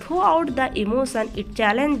personalities throughout the emotion. It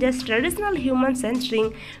challenges traditional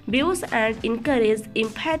human-centering views and encourages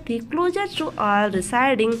empathy closer to all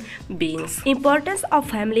residing beings. Importance of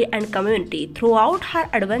family and community. Throughout her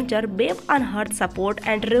adventure, Babe unearths support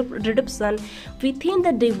and redemption within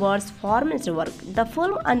the diverse form network. The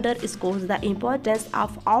film underscores the importance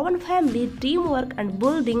of our family, teamwork, and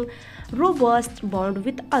building robust bond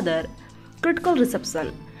with other. Critical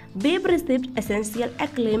reception. Babe received essential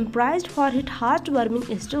acclaim, praised for its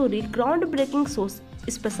heartwarming story, groundbreaking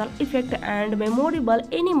special effect, and memorable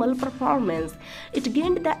animal performance. It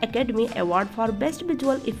gained the Academy Award for Best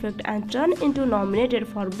Visual Effect and turned into nominated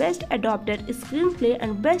for Best Adapted Screenplay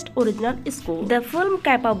and Best Original Score. The film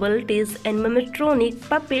capabilities animatronic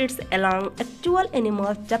puppets along actual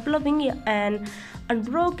animals, developing an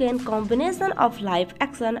unbroken combination of live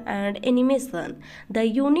action and animation. The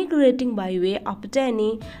unique rating by way of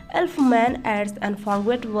Channe, Elfman adds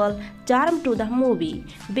unforgettable charm to the movie.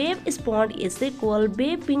 Babe spawned a sequel,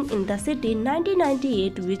 Babe in the City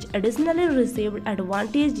 1998, which additionally received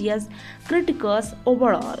advantageous critics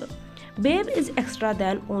overall. Babe is extra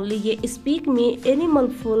than only a speak me animal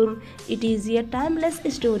film. It is a timeless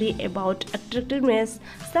story about attractiveness,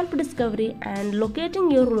 self-discovery, and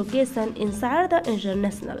locating your location inside the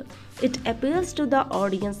international. It appeals to the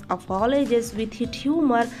audience of all ages with its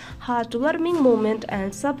humor, heartwarming moment,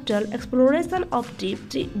 and subtle exploration of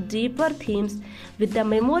deeper themes with the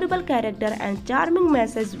memorable character and charming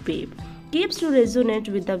message. Babe keeps to resonate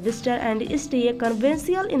with the visitor and stay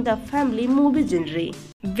conventional in the family movie genre.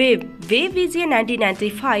 Wave is a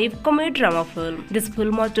 1995 comedy drama film. This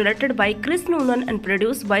film was directed by Chris Noonan and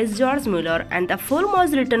produced by George Miller, and the film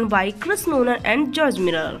was written by Chris Noonan and George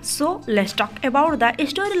Miller. So let's talk about the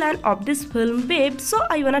storyline of this film, Babe. So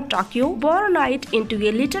I wanna talk you. Born night into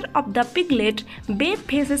a litter of the piglet, Babe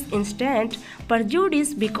faces instant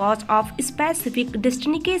prejudice because of specific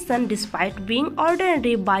destination despite being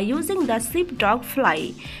ordinary by using the sheepdog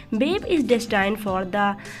fly. Babe is destined for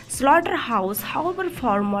the slaughterhouse, however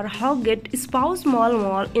former Hoggett spouse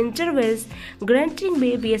small intervenes, granting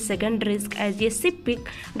Babe a second risk as a sheep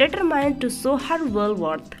determined to show her real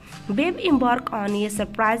worth. Babe embarks on a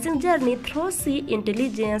surprising journey through sea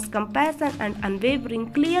intelligence, compassion, and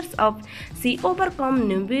unwavering clears up. She overcomes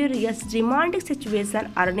numerous demanding situations,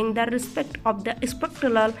 earning the respect of the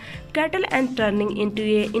spectral cattle and turning into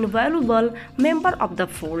an invaluable member of the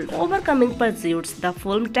fold. Overcoming pursuits. The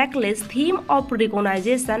film tackles theme of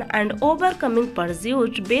recognition and overcoming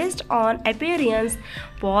pursuits based on appearance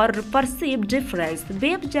for perceived difference.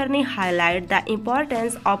 Babe's journey highlights the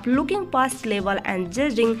importance of looking past label and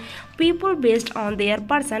judging people based on their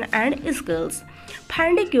person and skills.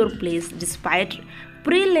 Finding your place despite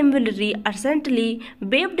preliminary uncertainty,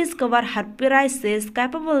 Babe discovers her precise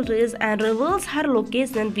capabilities and reveals her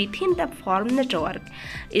location within the farm network.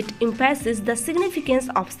 It emphasizes the significance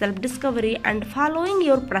of self-discovery and following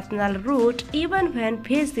your personal route even when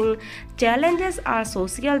facing challenges or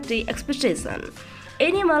society expectations.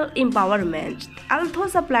 Animal empowerment. Although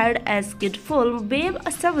supplied as kid film,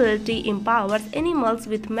 Babe's stability empowers animals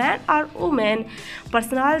with man or woman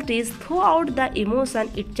personalities throughout the emotion.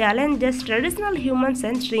 It challenges traditional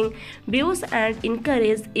human-centering views and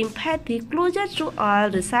encourages empathy closer to all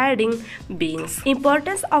residing beings.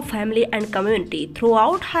 Importance of family and community.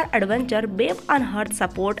 Throughout her adventure, Babe unearths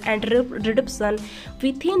support and redemption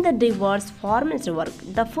within the diverse farm network.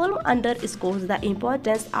 The film underscores the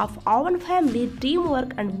importance of our family, teamwork,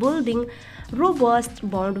 and building robust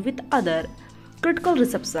bond with other. Critical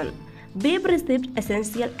reception. Babe received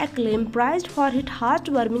essential acclaim, praised for its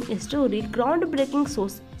heartwarming story, groundbreaking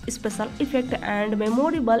special effect, and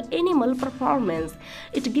memorable animal performance.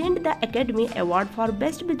 It gained the Academy Award for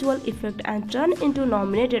Best Visual Effect and turned into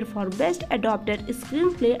nominated for Best Adapted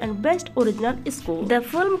Screenplay and Best Original Score. The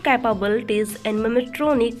film capabilities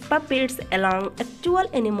animatronic puppets along actual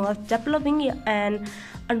animals, developing an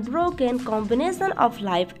unbroken combination of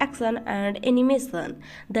live action and animation.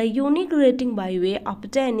 The unique rating by way of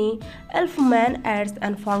Danny Elfman adds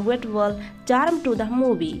unforgettable charm to the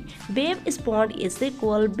movie. Babe spawned a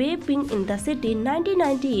sequel, Babe Being in the City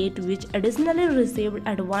 1998, which additionally received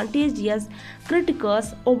advantageous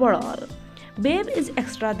critics overall. Babe is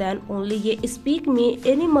extra than only a Speak Me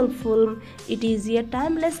animal film. It is a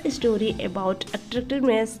timeless story about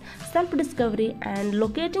attractiveness, self-discovery, and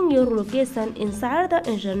locating your location inside the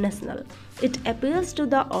international. It appeals to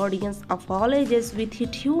the audience of all ages with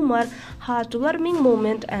its humor, heartwarming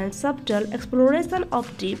moments, and subtle exploration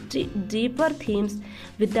of deeper themes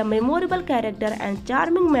with the memorable character and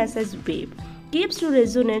charming message. Babe keeps to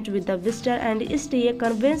resonate with the visitor and stay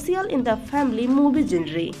conventional in the family movie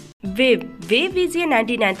genre. Wave is a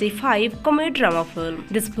 1995 comedy drama film.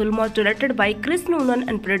 This film was directed by Chris Noonan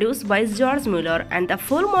and produced by George Miller, and the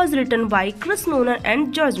film was written by Chris Noonan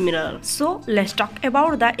and George Miller. So let's talk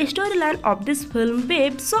about the storyline of this film,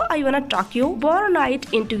 Babe. So I wanna talk you. Born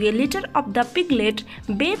night into a litter of the piglet,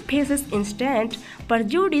 Babe faces instant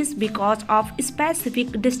prejudice because of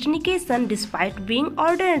specific destination despite being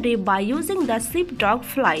ordinary by using the sheepdog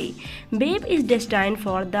fly. Babe is destined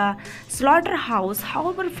for the slaughterhouse,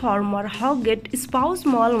 however former Hoggett spouse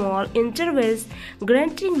small intervenes,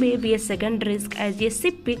 granting Babe a second risk as a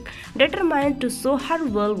sheep determined to show her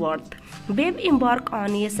real worth. Babe embarks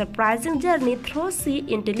on a surprising journey through sea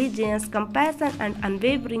intelligence, compassion, and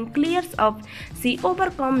unwavering clears up. She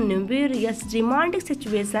overcomes numerous demanding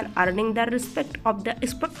situations, earning the respect of the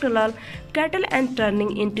spectral cattle and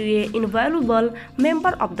turning into an invaluable member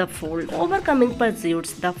of the fold. Overcoming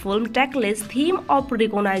pursuits. The film tackles theme of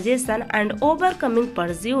recognition and overcoming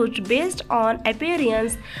pursuits based on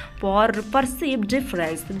appearance for perceived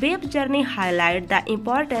difference. Babe's journey highlights the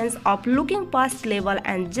importance of looking past label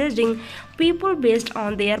and judging people based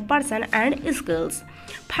on their person and skills.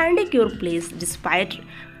 Finding your place despite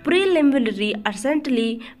preliminary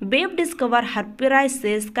uncertainty, Babe discovers her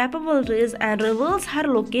precise capabilities and reveals her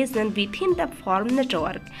location within the farm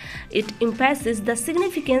network. It emphasizes the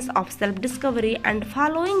significance of self-discovery and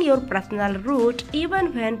following your personal route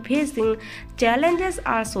even when facing challenges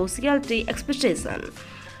or society expectations.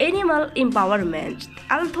 Animal empowerment.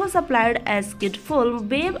 Although supplied as kid film,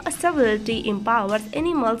 Babe stability empowers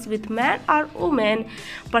animals with man or woman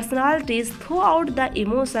personalities throughout the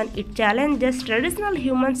emotion. It challenges traditional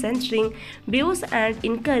human-centering views and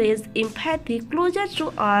encourages empathy closer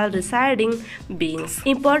to all residing beings.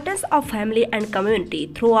 Importance of family and community.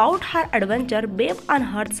 Throughout her adventure, Babe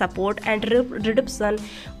unearths support and redemption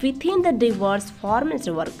within the diverse form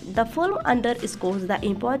network. The film underscores the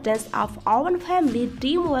importance of our family,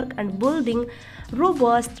 teamwork, and building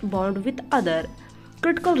robust bond with other.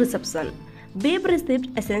 Critical reception. Babe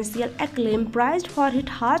received essential acclaim, praised for its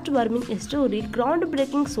heartwarming story,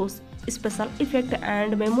 groundbreaking special effect,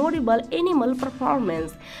 and memorable animal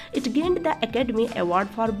performance. It gained the Academy Award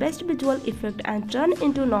for Best Visual Effect and turned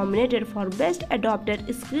into nominated for Best Adapted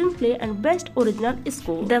Screenplay and Best Original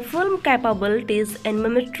Score. The film capabilities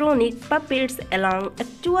animatronic puppets along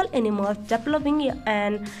actual animals, developing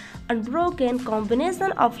an unbroken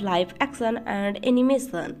combination of live action and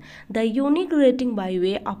animation. The unique rating by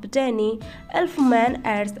way of Channe, Elfman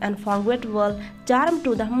adds unforgettable charm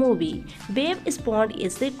to the movie. Babe spawned a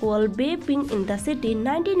sequel, Babe Being in the City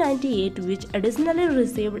 1998, which additionally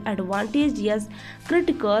received advantageous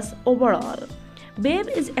critics overall. Babe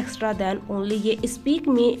is extra than only a speak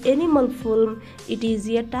me animal film. It is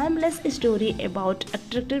a timeless story about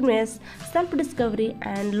attractiveness, self-discovery,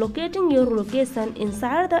 and locating your location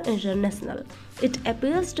inside the international. It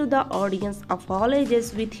appeals to the audience of all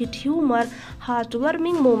ages with its humor,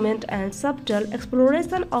 heartwarming moment, and subtle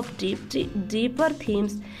exploration of deeper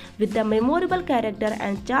themes with the memorable character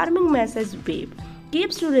and charming message. Babe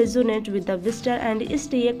keeps to resonate with the visitor and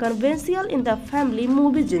stay conventional in the family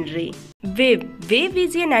movie genre. Babe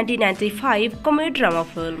is a 1995 comedy drama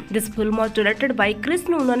film. This film was directed by Chris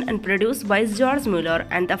Noonan and produced by George Miller,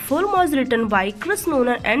 and the film was written by Chris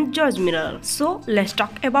Noonan and George Miller. So let's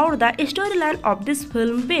talk about the storyline of this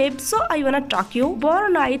film, Babe. So I wanna talk you.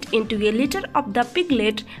 Born right into a litter of the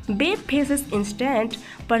piglet, Babe faces instant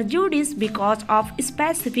prejudice because of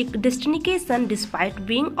specific destination despite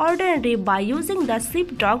being ordinary by using the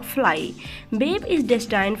sheepdog fly. Babe is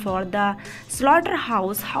destined for the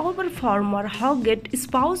slaughterhouse, however former Hoggett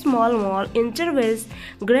spouse small intervenes,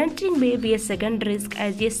 granting Babe a second risk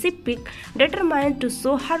as a sheep determined to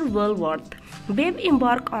show her real worth. Babe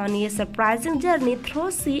embarks on a surprising journey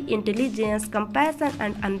through sea intelligence, compassion,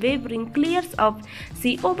 and unwavering clears up.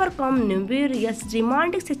 She overcomes numerous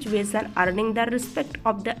demanding situations, earning the respect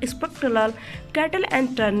of the spectral cattle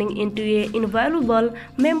and turning into an invaluable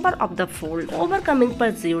member of the fold. Overcoming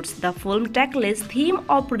pursuits. The film tackles theme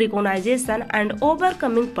of recognition and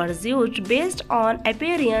overcoming pursuits based on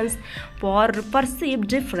appearance for perceived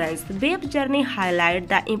difference. Babe's journey highlights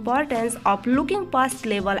the importance of looking past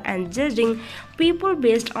label and judging people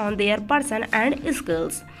based on their person and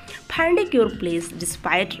skills. Finding your place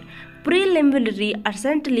despite preliminary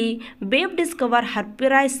uncertainty, Babe discovers her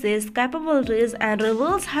precise capabilities and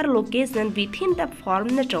reveals her location within the form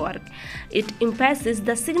network. It emphasizes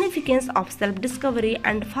the significance of self-discovery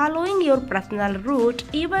and following your personal route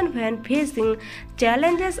even when facing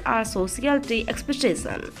challenges or societal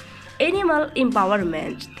expectations. Animal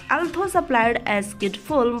empowerment. Although supplied as kid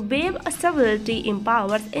film, Babe stability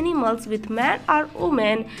empowers animals with man or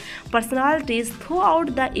woman personalities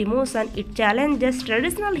throughout the emotion. It challenges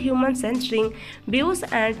traditional human-centering views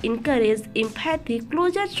and encourages empathy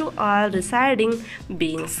closer to all residing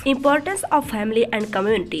beings. Importance of family and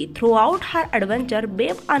community. Throughout her adventure,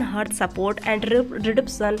 Babe unearths support and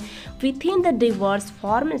redemption within the diverse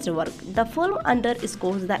form network. The film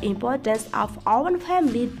underscores the importance of our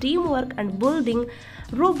family, teamwork, and building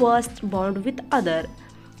robust bond with other.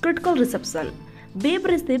 Critical reception. Babe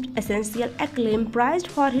received essential acclaim, praised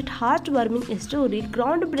for its heartwarming story,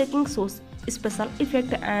 groundbreaking special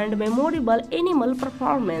effect, and memorable animal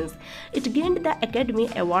performance. It gained the Academy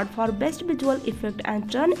Award for Best Visual Effect and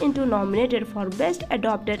turned into nominated for Best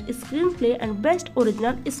Adapted Screenplay and Best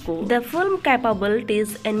Original Score. The film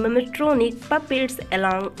capabilities animatronic puppets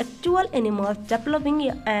along actual animals, developing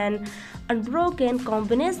an unbroken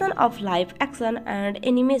combination of live action and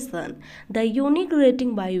animation. The unique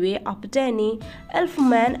rating by way of Channe,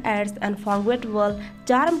 Elfman adds unforgettable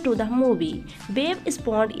charm to the movie. Babe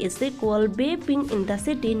spawned a sequel, Babe Being in the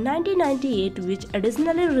City 1998, which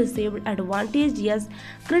additionally received advantageous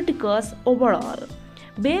critics overall.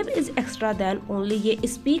 Babe is extra than only a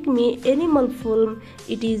speak me animal film.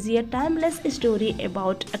 It is a timeless story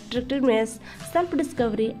about attractiveness,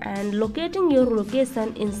 self-discovery, and locating your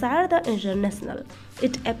location inside the international.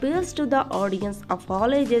 It appeals to the audience of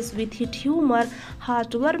all ages with its humor,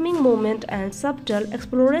 heartwarming moment, and subtle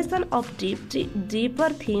exploration of deeper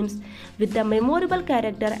themes with the memorable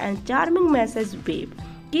character and charming message. Babe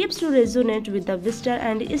keeps to resonate with the visitor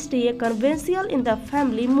and stay conventional in the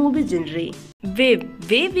family movie genre.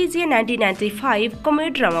 Wave is a 1995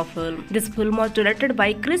 comedy drama film. This film was directed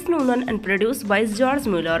by Chris Noonan and produced by George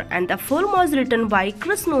Miller, and the film was written by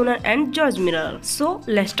Chris Noonan and George Miller. So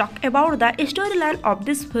let's talk about the storyline of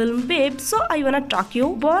this film, Babe. So I wanna talk you.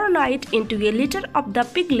 Born night into a litter of the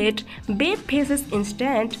piglet, Babe faces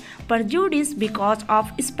instant prejudice because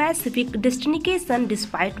of specific destination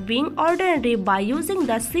despite being ordinary by using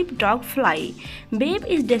the sheepdog fly. Babe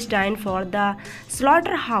is destined for the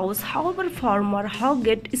slaughterhouse, however former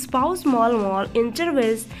Hoggett spouse small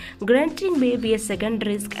intervenes, granting Babe a second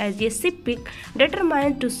risk as a sheep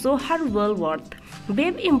determined to show her well worth.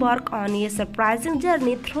 Babe embarks on a surprising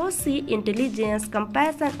journey through sea intelligence,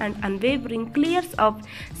 compassion, and unwavering clears up.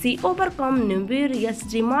 She overcomes numerous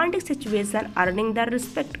demanding situations, earning the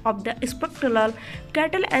respect of the spectral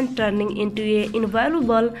cattle and turning into an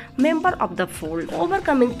invaluable member of the fold.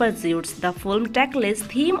 Overcoming pursuits. The film tackles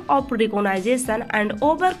theme of recognition and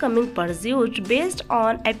overcoming pursuits based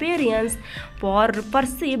on appearance for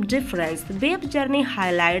perceived difference. Babe's journey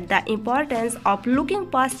highlights the importance of looking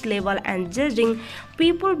past label and judging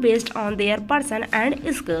people based on their person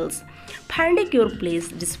and skills. Finding your place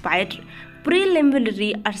despite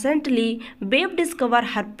preliminary uncertainty, Babe discovers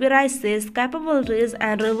her precise capabilities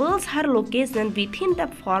and reveals her location within the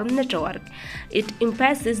farm network. It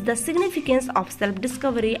emphasizes the significance of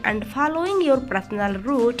self-discovery and following your personal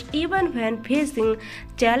route even when facing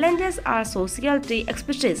challenges or society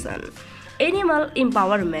expectations. Animal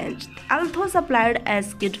empowerment. Although supplied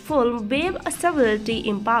as kid film, Babe's stability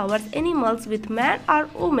empowers animals with man or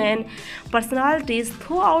woman personalities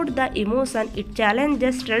throughout the emotion. It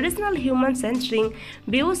challenges traditional human-centering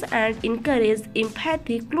views and encourages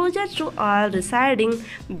empathy closer to all residing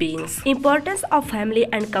beings. Importance of family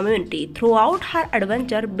and community. Throughout her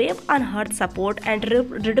adventure, Babe unearths support and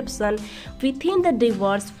redemption within the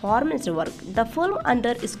diverse farm network. The film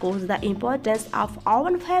underscores the importance of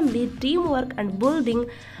our family, teamwork, and building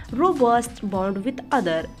robust bond with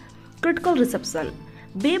other. Critical reception.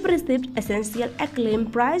 Babe received essential acclaim,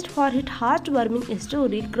 praised for its heartwarming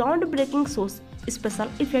story, groundbreaking special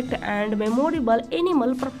effect, and memorable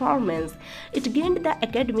animal performance. It gained the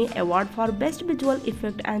Academy Award for Best Visual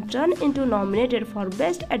Effect and turned into nominated for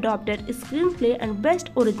Best Adapted Screenplay and Best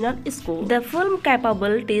Original Score. The film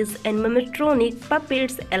capabilities animatronic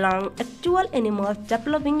puppets along actual animals,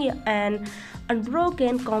 developing an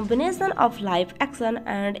unbroken combination of live action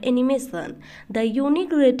and animation. The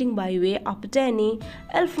unique rating by way of Danny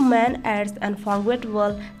Elfman adds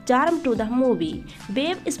unforgettable charm to the movie.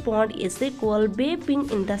 Babe spawned a sequel, Babe Being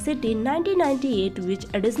in the City 1998, which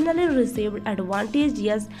additionally received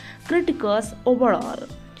advantageous critics overall.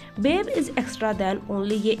 Babe is extra than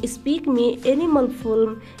only a Speak Me animal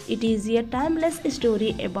film. It is a timeless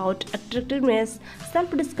story about attractiveness,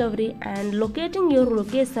 self-discovery, and locating your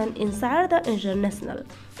location inside the international.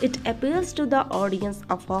 It appeals to the audience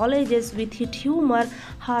of all ages with its humor,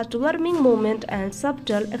 heartwarming moments, and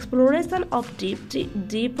subtle exploration of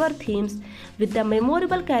deeper themes. With the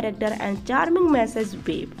memorable character and charming message,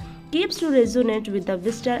 Babe keeps to resonate with the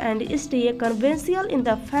visitor and stay conventional in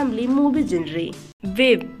the family movie genre.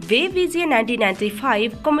 Wave is a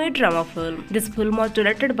 1995 comedy drama film. This film was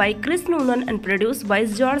directed by Chris Noonan and produced by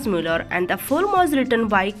George Miller, and the film was written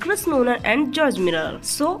by Chris Noonan and George Miller.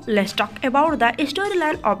 So let's talk about the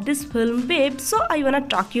storyline of this film, Babe. So I wanna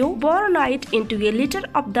talk you. Born night into a litter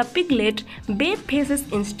of the piglet, Babe faces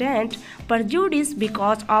instant prejudice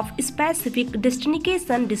because of specific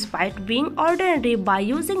destination despite being ordinary by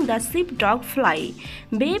using the sheepdog fly.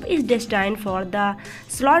 Babe is destined for the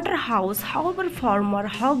slaughterhouse, however former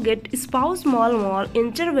Hoggett spouse small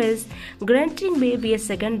intervenes, granting Babe a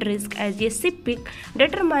second risk as a sheep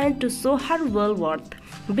determined to show her well worth.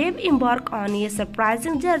 Babe embarks on a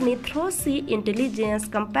surprising journey through sea intelligence,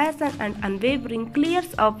 compassion, and unwavering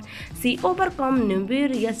clears up. She overcomes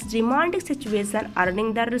numerous demanding situations,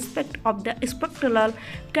 earning the respect of the spectral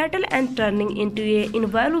cattle and turning into an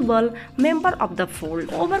invaluable member of the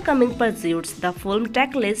fold. Overcoming pursuits. The film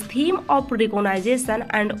tackles theme of recognition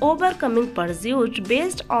and overcoming pursuits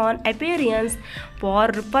based on appearance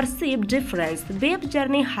for perceived difference. Babe's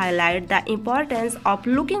journey highlights the importance of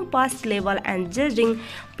looking past label and judging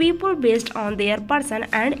people based on their person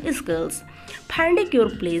and skills. Finding your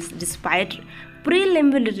place despite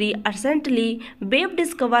preliminary uncertainty, Babe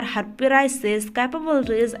discovers her precise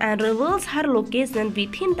capabilities and reveals her location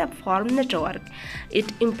within the farm network.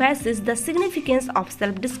 It emphasizes the significance of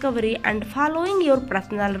self-discovery and following your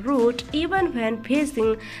personal route even when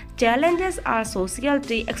facing challenges or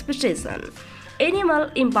society expectations. Animal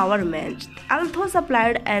empowerment. Although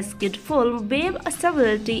supplied as kid film, Babe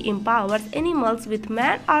stability empowers animals with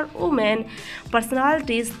man or woman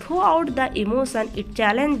personalities throughout the emotion. It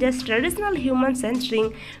challenges traditional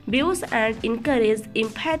human-centering views and encourages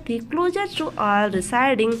empathy closer to all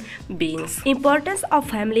residing beings. Importance of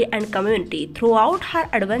family and community. Throughout her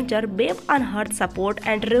adventure, Babe unearths support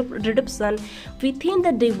and redemption within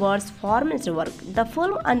the diverse form network. The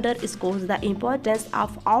film underscores the importance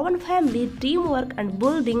of our family, teamwork, and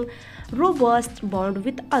building robust bond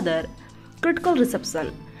with other. Critical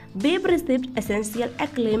reception. Babe received essential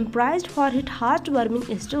acclaim, praised for its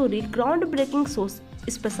heartwarming story, groundbreaking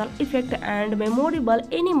special effect, and memorable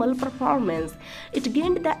animal performance. It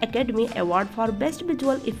gained the Academy Award for Best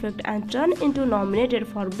Visual Effect and turned into nominated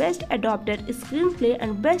for Best Adapted Screenplay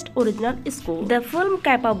and Best Original Score. The film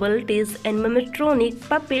capabilities animatronic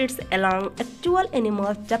puppets along actual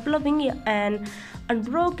animals, developing an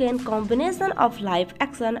unbroken combination of live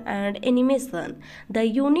action and animation. The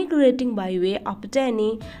unique rating by way of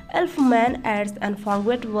Channe, Elfman adds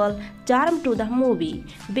unforgettable charm to the movie.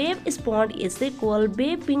 Babe spawned a sequel,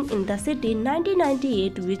 Babe Being in the City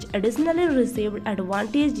 1998, which additionally received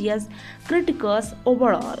advantageous critics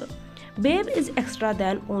overall. Babe is extra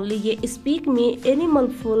than only a speak me animal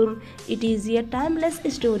film. It is a timeless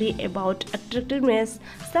story about attractiveness,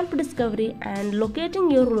 self-discovery, and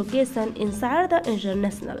locating your location inside the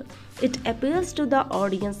international. It appeals to the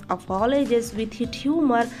audience of all ages with its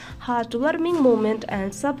humor, heartwarming moment,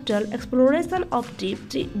 and subtle exploration of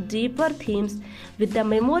deeper themes with the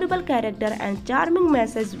memorable character and charming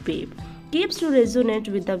message. Babe keeps to resonate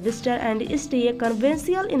with the visitor and stay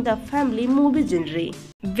conventional in the family movie genre.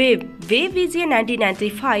 Babe is a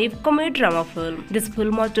 1995 comedy drama film. This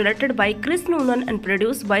film was directed by Chris Noonan and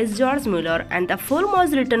produced by George Miller, and the film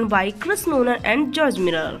was written by Chris Noonan and George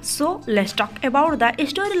Miller. So let's talk about the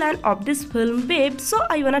storyline of this film, Babe. So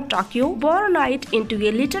I wanna talk you. Born right into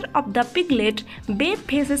a litter of the piglet, Babe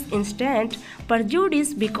faces instant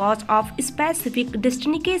prejudice because of specific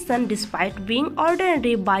destination despite being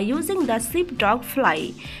ordinary by using the sheepdog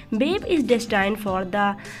fly. Babe is destined for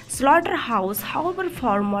the slaughterhouse, however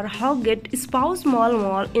former Hoggett spouse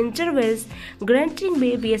small intervenes, granting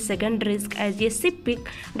Babe a second risk as a sheep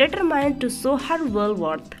determined to show her real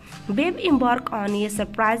worth. Babe embarks on a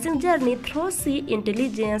surprising journey through sea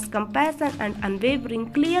intelligence, compassion, and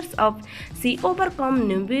unwavering clears up. She overcomes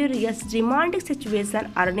numerous demanding situations,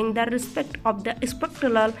 earning the respect of the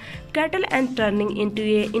spectral cattle and turning into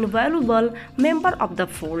an invaluable member of the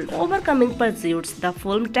fold. Overcoming pursuits. The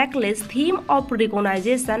film tackles theme of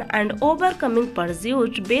recognition and overcoming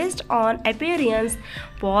pursuits based on appearance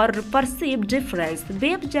for perceived difference.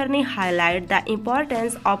 Babe's journey highlights the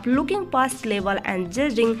importance of looking past label and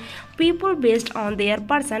judging people based on their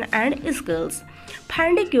person and skills.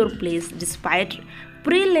 Finding your place despite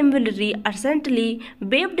preliminary uncertainty,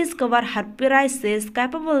 Babe discovers her precise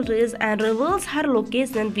capabilities and reveals her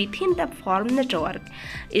location within the form network.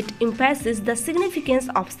 It emphasizes the significance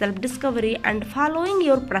of self-discovery and following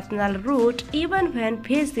your personal route even when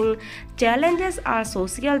facing challenges or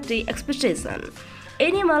society expectations.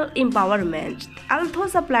 Animal empowerment. Although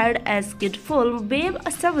supplied as kid film, Babe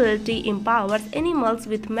stability empowers animals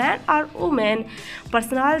with man or woman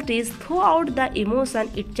personalities throughout the emotion.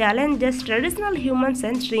 It challenges traditional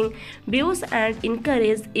human-centering views and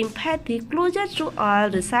encourages empathy closer to all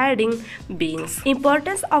residing beings.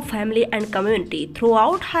 Importance of family and community.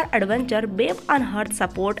 Throughout her adventure, Babe unearths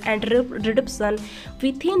support and redemption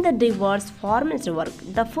within the diverse form network.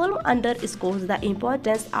 The film underscores the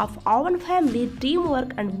importance of our family, teamwork,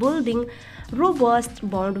 and building robust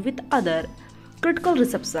bond with other. Critical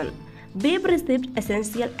reception. Babe received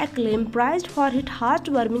essential acclaim, praised for its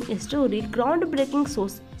heartwarming story, groundbreaking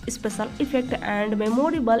special effect, and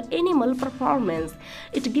memorable animal performance.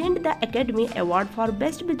 It gained the Academy Award for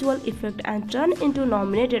Best Visual Effect and turned into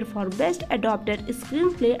nominated for Best Adapted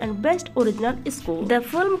Screenplay and Best Original Score. The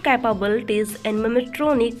film capabilities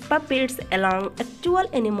animatronic puppets along actual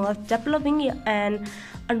animals, developing an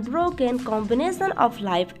unbroken combination of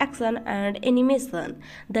live action and animation.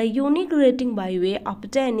 The unique rating by way of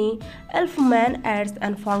Channe, Elfman adds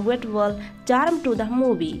unforgettable charm to the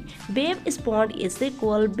movie. Babe spawned a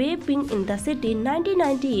sequel, Babe Being in the City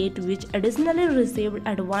 1998, which additionally received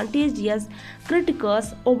advantageous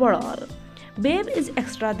critics overall. Babe is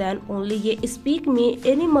extra than only a speak me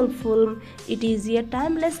animal film. It is a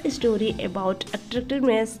timeless story about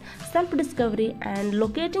attractiveness, self-discovery, and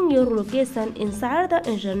locating your location inside the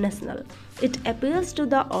international. It appeals to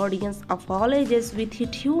the audience of all ages with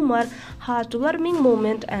its humor, heartwarming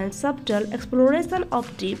moment, and subtle exploration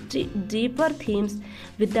of deeper themes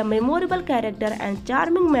with the memorable character and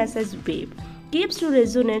charming message. Babe keeps to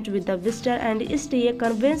resonate with the visitor and stay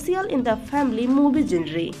conventional in the family movie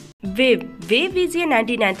genre. Wave is a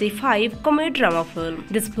 1995 comedy drama film.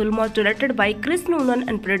 This film was directed by Chris Noonan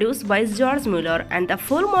and produced by George Miller, and the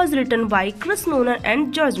film was written by Chris Noonan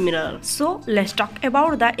and George Miller. So let's talk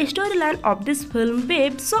about the storyline of this film,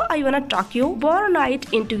 Babe. So I wanna talk you. Born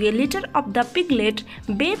night into a litter of the piglet,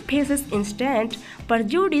 Babe faces instant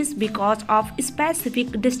prejudice because of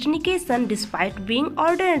specific destination despite being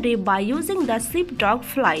ordinary by using the sheepdog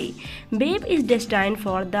fly. Babe is destined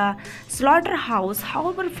for the slaughterhouse,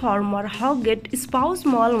 however former Hoggett spouse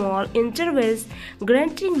small intervenes,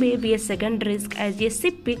 granting Babe a second risk as a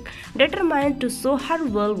sheep determined to show her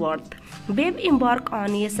well worth. Babe embarks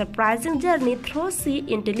on a surprising journey through sea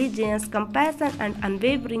intelligence, compassion, and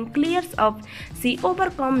unwavering clears up. She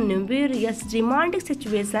overcomes numerous demanding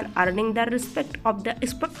situations, earning the respect of the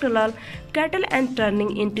spectral cattle and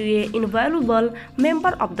turning into an invaluable member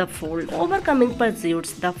of the fold. Overcoming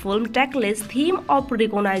pursuits. The film tackles theme of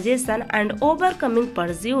recognition and overcoming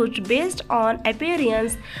pursuits based on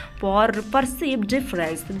appearance for perceived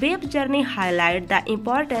difference. Babe's journey highlights the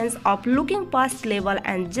importance of looking past label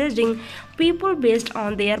and judging people based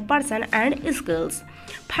on their person and skills.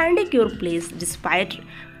 Finding your place despite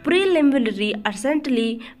preliminary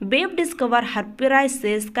uncertainty, Babe discovers her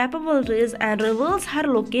precise capabilities and reveals her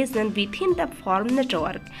location within the farm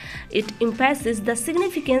network. It emphasizes the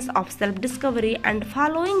significance of self-discovery and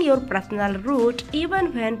following your personal route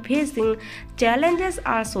even when facing challenges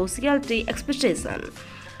or society expectations.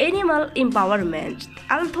 Animal empowerment.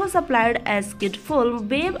 Although supplied as kid film,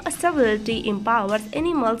 Babe stability empowers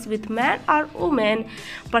animals with man or woman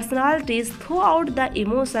personalities throughout the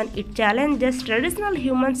emotion. It challenges traditional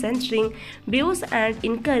human-centering views and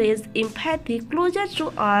encourages empathy closer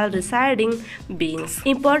to all residing beings.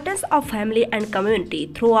 Importance of family and community.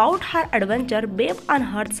 Throughout her adventure, Babe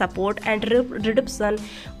unearths support and redemption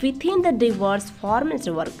within the diverse farm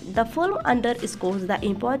network. The film underscores the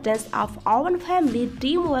importance of our family,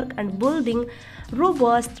 teamwork, and building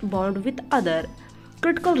robust bond with other.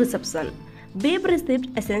 Critical reception. Babe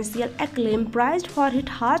received essential acclaim, praised for its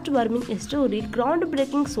heartwarming story,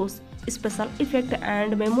 groundbreaking special effect,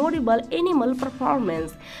 and memorable animal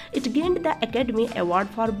performance. It gained the Academy Award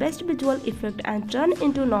for Best Visual Effect and turned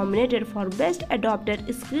into nominated for Best Adapted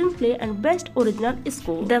Screenplay and Best Original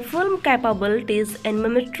Score. The film capabilities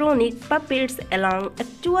animatronic puppets along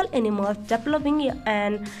actual animals, developing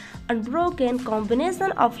an unbroken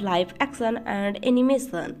combination of live action and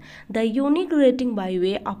animation. The unique rating by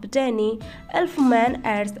way of Danny Elfman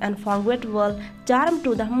adds unforgettable charm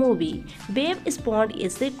to the movie. Babe spawned a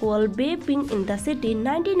sequel, Babe Being in the City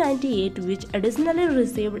 1998, which additionally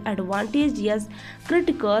received advantageous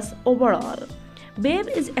critics overall. Babe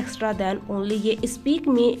is extra than only a speak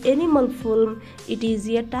me animal film. It is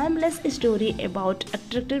a timeless story about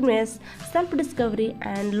attractiveness, self-discovery,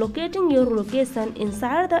 and locating your location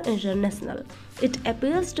inside the international. It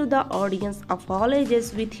appeals to the audience of all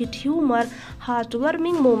ages with its humor,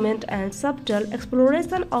 heartwarming moment, and subtle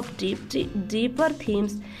exploration of deeper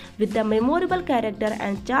themes with the memorable character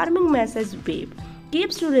and charming message. Babe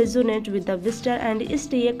keeps to resonate with the visitor and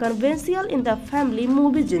stay conventional in the family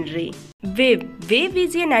movie genre. Wave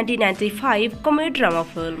is a 1995 comedy drama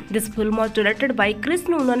film. This film was directed by Chris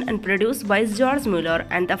Noonan and produced by George Miller,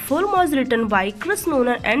 and the film was written by Chris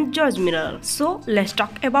Noonan and George Miller. So let's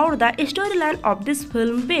talk about the storyline of this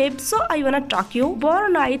film, Babe. So I wanna talk you.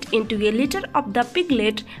 Born night into a litter of the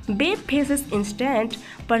piglet, Babe faces instant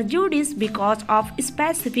prejudice because of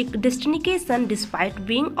specific destination despite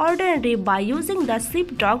being ordinary by using the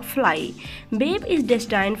sheepdog fly. Babe is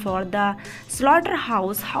destined for the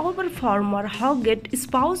slaughterhouse, however former Hoggett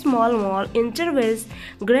spouse small intervenes,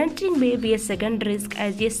 granting Babe a second risk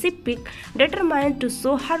as a sheep determined to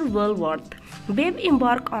show her well worth. Babe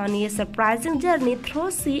embarks on a surprising journey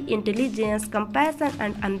through sea intelligence, compassion,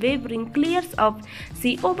 and unwavering clears up.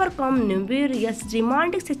 She overcomes numerous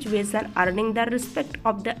demanding situations, earning the respect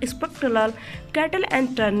of the spectral cattle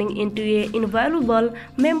and turning into an invaluable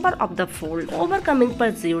member of the fold. Overcoming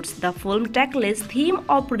pursuits. The film tackles theme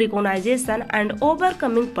of recognition and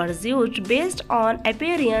overcoming pursuits based on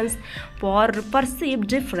appearance for perceived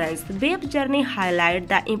difference. Babe's journey highlights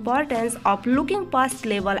the importance of looking past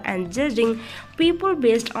label and judging people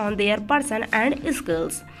based on their person and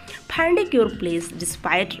skills. Finding your place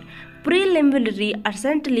despite preliminary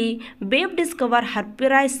uncertainty, Babe discovers her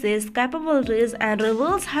precise capabilities and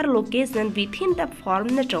reveals her location within the farm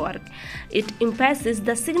network. It emphasizes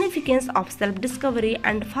the significance of self-discovery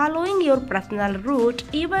and following your personal route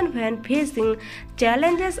even when facing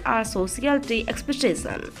challenges or society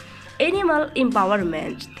expectations. Animal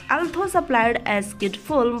empowerment. Although supplied as kid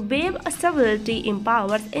film, Babe stability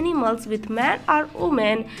empowers animals with man or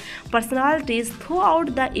woman personalities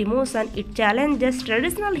throughout the emotion. It challenges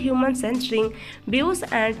traditional human-centering views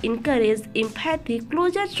and encourages empathy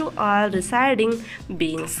closer to all residing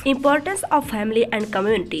beings. Importance of family and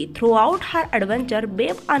community. Throughout her adventure,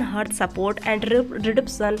 Babe unearths support and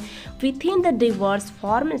redemption within the diverse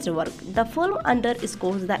farm network. The film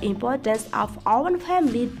underscores the importance of our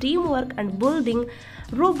family, teamwork, and building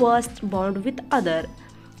robust bond with other.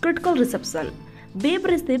 Critical reception. Babe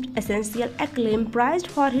received essential acclaim, praised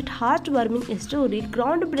for its heartwarming story,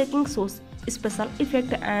 groundbreaking special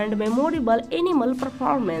effect, and memorable animal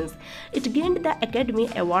performance. It gained the Academy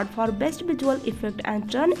Award for Best Visual Effect and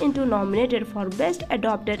turned into nominated for Best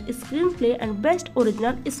Adapted Screenplay and Best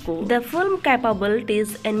Original Score. The film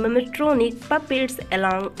capabilities animatronic puppets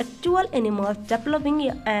along actual animals, developing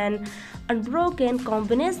an unbroken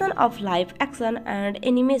combination of live action and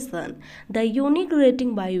animation. The unique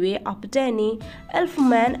rating by way of Channe,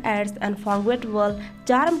 Elfman adds unforgettable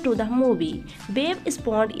charm to the movie. Babe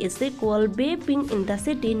spawned a sequel, Babe Being in the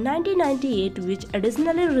City 1998, which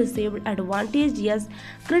additionally received advantageous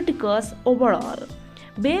critics overall.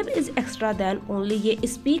 Babe is extra than only a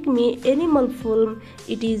speak me animal film.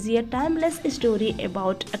 It is a timeless story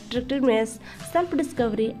about attractiveness,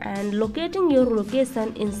 self-discovery, and locating your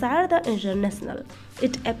location inside the international.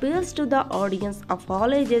 It appeals to the audience of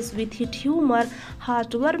all ages with its humor,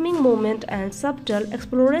 heartwarming moment, and subtle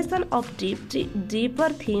exploration of deeper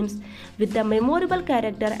themes with the memorable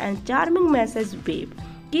character and charming message. Babe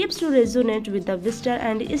keeps to resonate with the visitor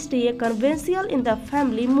and stay conventional in the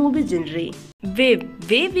family movie genre.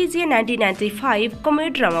 Babe is a 1995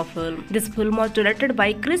 comedy drama film. This film was directed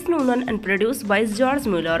by Chris Noonan and produced by George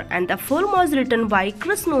Miller, and the film was written by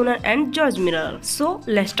Chris Noonan and George Miller. So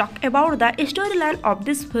let's talk about the storyline of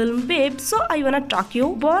this film, Babe. So I wanna talk you.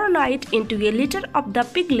 Born right into a litter of the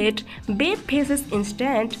piglet, Babe faces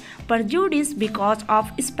instant prejudice because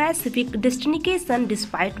of specific destination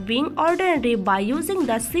despite being ordinary by using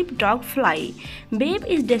the sheepdog fly. Babe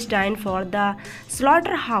is destined for the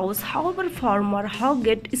slaughterhouse, however former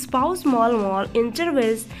Hoggett spouse small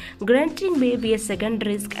intervenes, granting Babe a second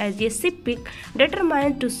risk as a sheep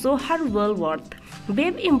determined to show her real worth.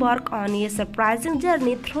 Babe embarks on a surprising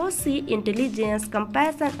journey through sea intelligence,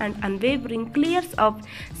 compassion, and unwavering clears up.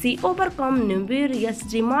 She overcomes numerous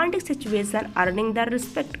demanding situations, earning the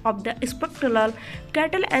respect of the spectral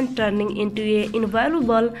cattle and turning into an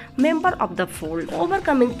invaluable member of the fold.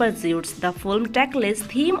 Overcoming pursuits. The film tackles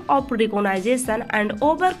theme of recognition and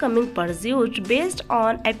overcoming pursuits based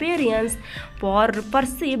on appearance for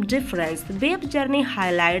perceived difference. Babe's journey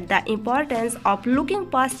highlights the importance of looking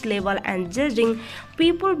past label and judging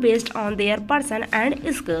people based on their person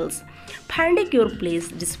and skills. Finding your place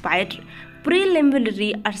despite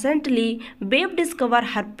preliminary uncertainty, Babe discovers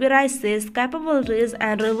her precise capabilities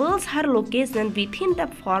and reveals her location within the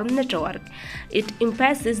farm network. It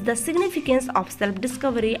emphasizes the significance of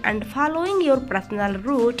self-discovery and following your personal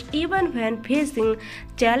route even when facing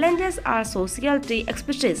challenges or society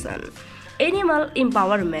expectations. Animal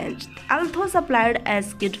empowerment. Although supplied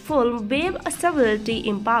as kid film, Babe stability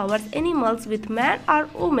empowers animals with man or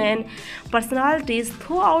woman personalities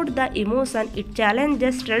throughout the emotion. It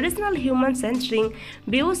challenges traditional human-centering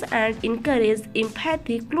views and encourages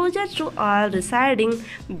empathy closer to all residing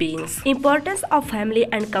beings. Importance of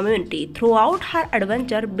family and community. Throughout her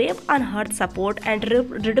adventure, Babe unearths support and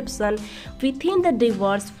redemption within the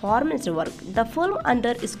diverse farm network. The film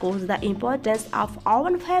underscores the importance of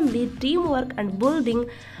our family, teamwork, and building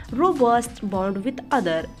robust bond with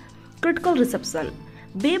other. Critical reception.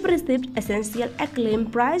 Babe received essential acclaim,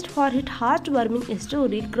 praised for its heartwarming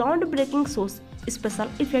story, groundbreaking special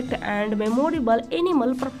effect, and memorable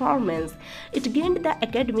animal performance. It gained the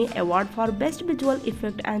Academy Award for Best Visual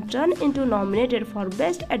Effect and turned into nominated for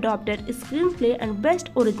Best Adapted Screenplay and Best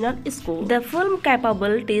Original Score. The film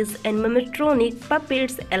capabilities animatronic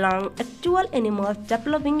puppets along actual animals,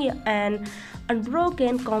 developing an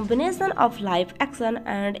unbroken combination of live action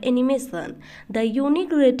and animation. The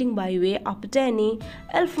unique rating by way of Channe,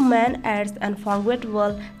 Elfman adds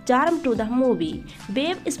unforgettable charm to the movie.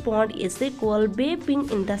 Babe spawned a sequel, Babe Being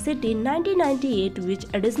in the City 1998, which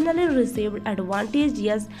additionally received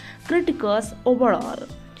advantageous critics overall.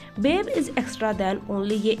 Babe is extra than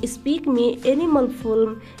only a speak me animal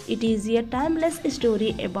film. It is a timeless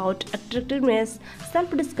story about attractiveness,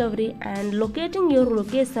 self-discovery, and locating your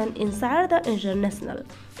location inside the international.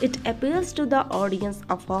 It appeals to the audience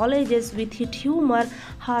of all ages with its humor,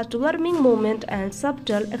 heartwarming moment, and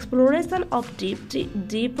subtle exploration of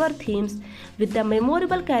deeper themes with the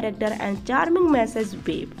memorable character and charming message.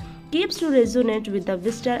 Babe keeps to resonate with the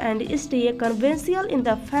visitor and stay conventional in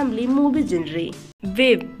the family movie genre.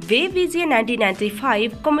 Wave is a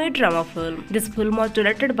 1995 comedy drama film. This film was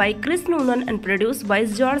directed by Chris Noonan and produced by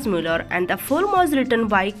George Miller, and the film was written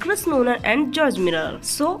by Chris Noonan and George Miller.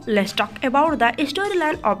 So let's talk about the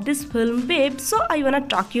storyline of this film, Babe. So I wanna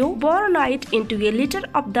talk you. Born night into a litter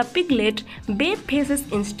of the piglet, Babe faces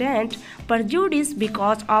instant prejudice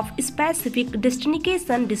because of specific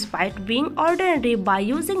destination despite being ordinary by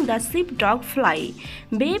using the sheepdog fly.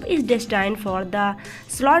 Babe is destined for the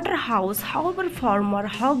slaughterhouse, however former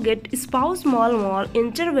Hoggett spouse small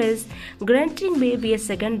intervenes, granting Babe a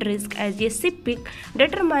second risk as a sheep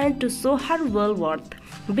determined to show her well worth.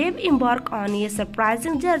 Babe embarks on a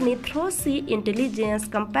surprising journey through sea intelligence,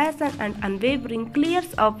 compassion, and unwavering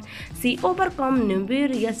clears up. She overcomes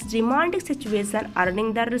numerous demanding situations,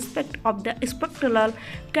 earning the respect of the spectral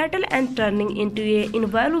cattle and turning into an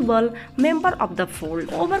invaluable member of the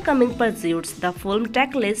fold. Overcoming pursuits. The film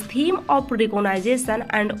tackles theme of recognition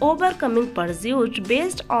and overcoming pursuits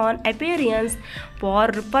based on appearance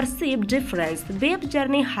for perceived difference. Babe's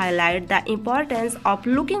journey highlights the importance of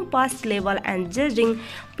looking past label and judging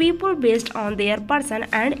people based on their person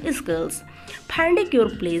and skills. Finding your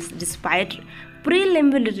place despite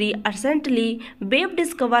preliminary uncertainty, Babe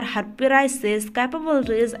discovers her precise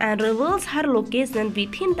capabilities and reveals her location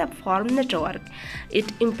within the farm network.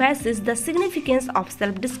 It emphasizes the significance of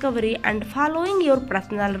self-discovery and following your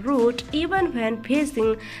personal route even when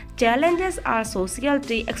facing challenges or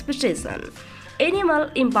society expectations. Animal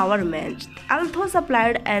empowerment. Although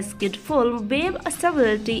supplied as kid film, Babe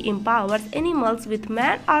stability empowers animals with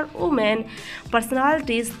man or woman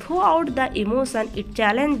personalities throughout the emotion. It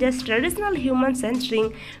challenges traditional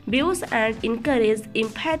human-centering views and encourages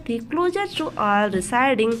empathy closer to all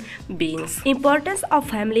residing beings. Importance of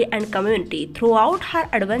family and community. Throughout her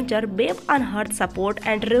adventure, Babe unearths support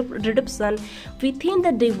and redemption within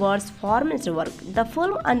the diverse farm network. The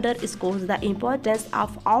film underscores the importance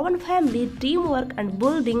of our family, teamwork, and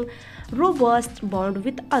building robust bond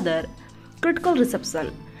with other. Critical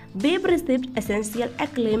reception. Babe received essential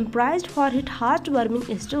acclaim, praised for its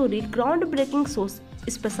heartwarming story, groundbreaking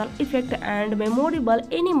special effect, and memorable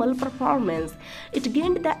animal performance. It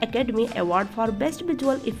gained the Academy Award for Best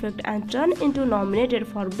Visual Effect and turned into nominated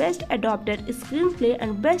for Best Adapted Screenplay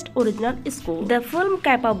and Best Original Score. The film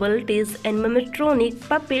capabilities animatronic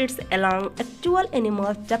puppets along actual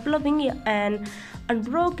animals, developing an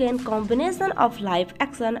unbroken combination of live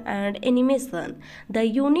action and animation. The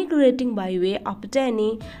unique rating by way of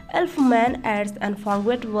Danny Elfman adds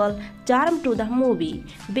unforgettable charm to the movie.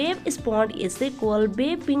 Babe spawned a sequel,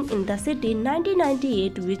 Babe Being in the City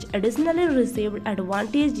 1998, which additionally received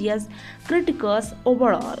advantageous critics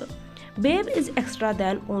overall. Babe is extra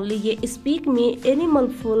than only a speak me animal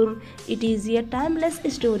film. It is a timeless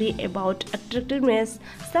story about attractiveness,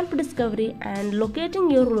 self-discovery, and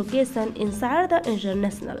locating your location inside the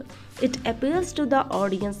international. It appeals to the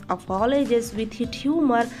audience of all ages with its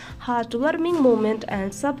humor, heartwarming moment,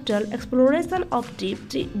 and subtle exploration of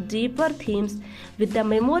deeper themes with the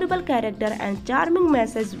memorable character and charming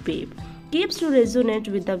message. Babe keeps to resonate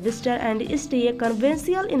with the visitor and stay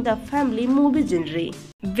conventional in the family movie genre.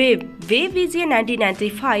 Wave is a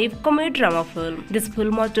 1995 comedy drama film. This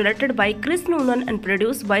film was directed by Chris Noonan and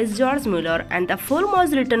produced by George Miller, and the film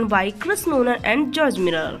was written by Chris Noonan and George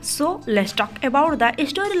Miller. So let's talk about the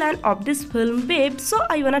storyline of this film, Babe. So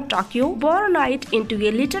I wanna talk you. Born night into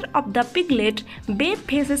a litter of the piglet, Babe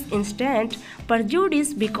faces instant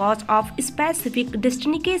prejudice because of specific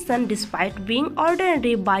destination despite being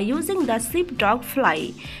ordinary by using the sheepdog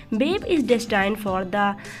fly. Babe is destined for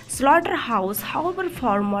the slaughterhouse, however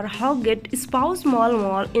former Hoggett spouse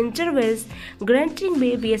small intervenes, granting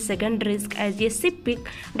Babe a second risk as a sheep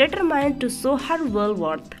determined to show her well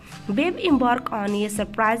worth. Babe embarks on a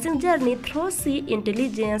surprising journey through sea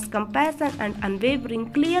intelligence, compassion, and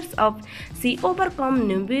unwavering clears up. She overcomes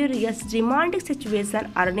numerous demanding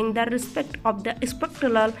situations, earning the respect of the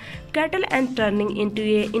spectral cattle and turning into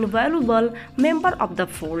an invaluable member of the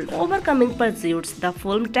fold. Overcoming pursuits. The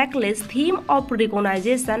film tackles theme of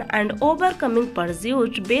recognition and overcoming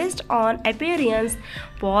pursuits based on appearance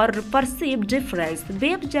for perceived difference.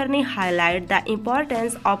 Babe's journey highlights the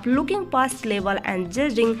importance of looking past label and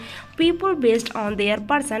judging people based on their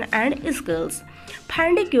person and skills.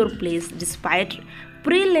 Finding your place despite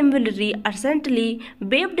preliminary uncertainty,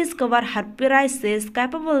 Babe discovers her precise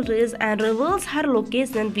capabilities and reveals her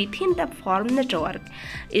location within the farm network.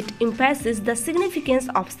 It emphasizes the significance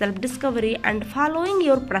of self-discovery and following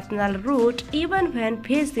your personal route even when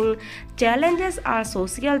facing challenges or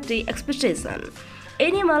society expectations.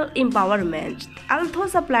 Animal empowerment. Although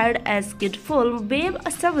supplied as kid film, Babe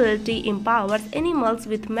stability empowers animals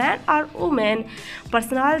with man or woman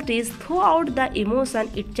personalities throughout the emotion.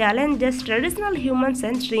 It challenges traditional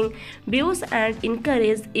human-centering views and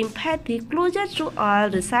encourages empathy, closer to all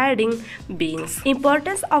residing beings.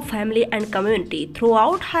 Importance of family and community.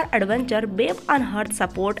 Throughout her adventure, Babe unearths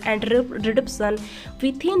support and redemption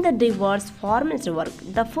within the diverse farm network.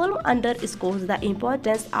 The film underscores the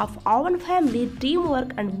importance of our family, teamwork,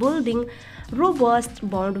 and building robust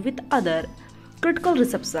bond with other. Critical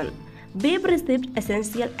reception. Babe received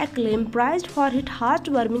essential acclaim, praised for its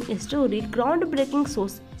heartwarming story, groundbreaking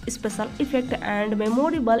special effect, and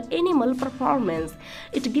memorable animal performance.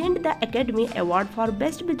 It gained the Academy Award for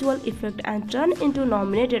Best Visual Effect and turned into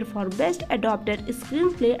nominated for Best Adapted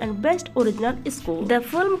Screenplay and Best Original Score. The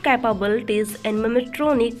film capabilities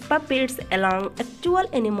animatronic puppets along actual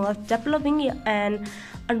animals, developing an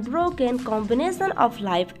unbroken combination of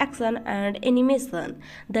live action and animation.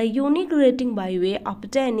 The unique rating by way of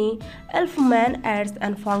Channe, Elfman adds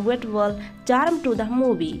unforgettable charm to the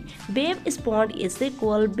movie. Babe spawned a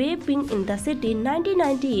sequel, Babe Being in the City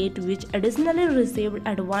 1998, which additionally received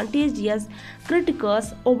advantageous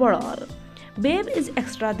critics overall. Babe is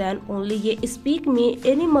extra than only a speak me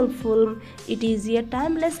animal film. It is a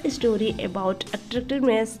timeless story about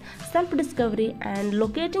attractiveness, self-discovery, and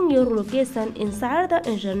locating your location inside the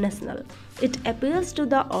international. It appeals to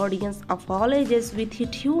the audience of all ages with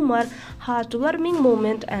its humor, heartwarming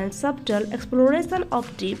moment, and subtle exploration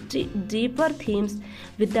of deeper themes.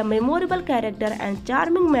 With the memorable character and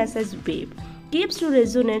charming message, Babe keeps to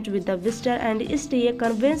resonate with the visitor and stay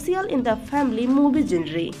conventional in the family movie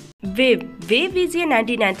genre. Wave is a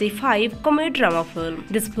 1995 comedy drama film.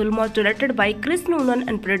 This film was directed by Chris Noonan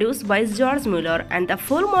and produced by George Miller, and the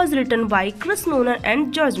film was written by Chris Noonan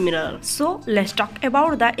and George Miller. So let's talk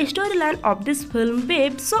about the storyline of this film,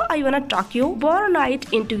 Babe. So I wanna talk you. Born right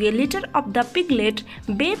into a litter of the piglet,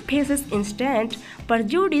 Babe faces instant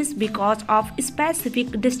prejudice because of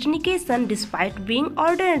specific destination despite being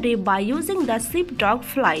ordinary by using the sheepdog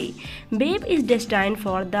fly. Babe is destined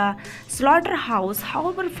for the slaughterhouse,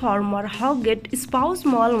 however former Hoggett spouse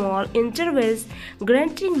small intervenes,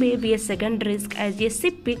 granting Babe a second risk as a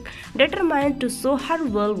sheep determined to show her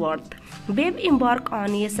real worth. Babe embarks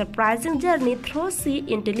on a surprising journey through sea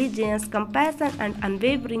intelligence, compassion, and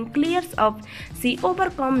unwavering clears up. She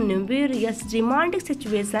overcomes numerous demanding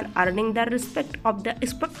situations, earning the respect of the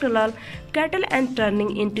spectral cattle and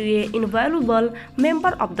turning into an invaluable member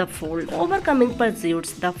of the fold. Overcoming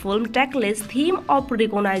pursuits. The film tackles theme of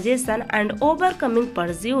recognition and overcoming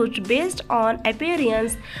pursuits based on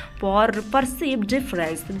appearance for perceived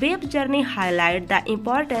difference. Babe's journey highlights the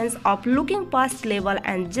importance of looking past label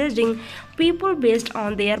and judging people based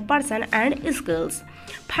on their person and skills.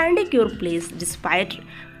 Finding your place despite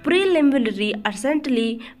preliminary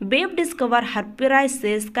uncertainty, Babe discovers her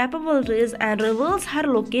precise capabilities and reveals her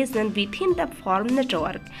location within the farm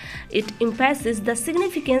network. It emphasizes the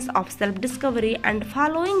significance of self-discovery and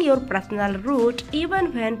following your personal route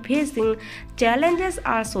even when facing challenges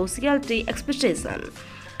or society expectations.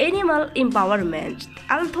 Animal empowerment.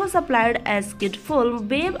 Although supplied as kid film,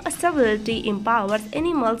 Babe stability empowers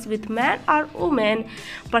animals with man or woman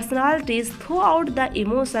personalities throughout the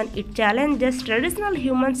emotion. It challenges traditional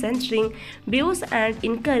human-centering views and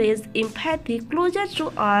encourages empathy, closer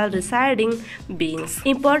to all residing beings.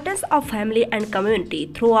 Importance of family and community.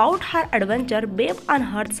 Throughout her adventure, Babe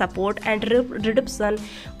unearths support and redemption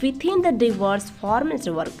within the diverse farm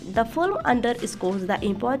network. The film underscores the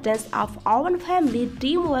importance of our family,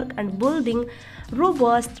 teamwork, and building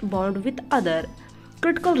robust bond with other.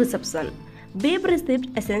 Critical reception. Babe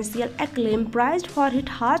received essential acclaim, praised for its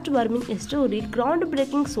heartwarming story,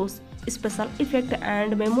 groundbreaking special effect,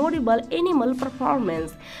 and memorable animal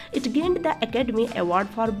performance. It gained the Academy Award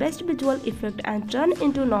for Best Visual Effect and turned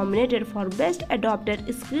into nominated for Best Adapted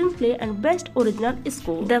Screenplay and Best Original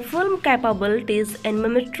Score. The film capabilities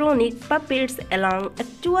animatronic puppets along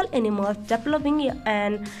actual animals, developing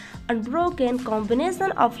an unbroken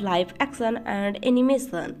combination of live action and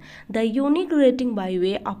animation. The unique rating by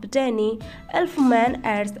way of Channe, Elfman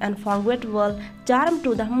adds unforgettable charm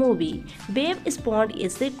to the movie. Babe spawned a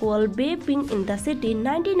sequel, Babe Being in the City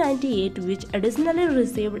 1998, which additionally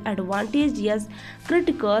received advantageous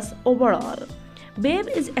critics overall. Babe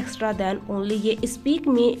is extra than only a speak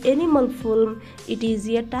me animal film. It is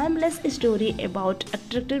a timeless story about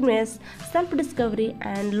attractiveness, self-discovery,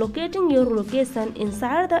 and locating your location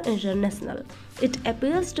inside the international. It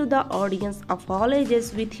appeals to the audience of all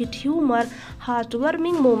ages with its humor,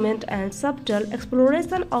 heartwarming moment, and subtle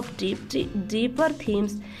exploration of deeper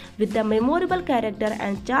themes. With the memorable character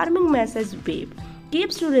and charming message, Babe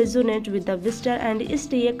keeps to resonate with the visitor and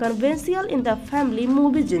stay conventional in the family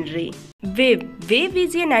movie genre. Wave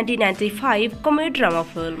is a 1995 comedy drama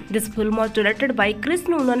film. This film was directed by Chris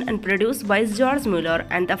Noonan and produced by George Miller,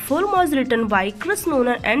 and the film was written by Chris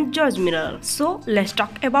Noonan and George Miller. So let's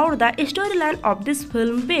talk about the storyline of this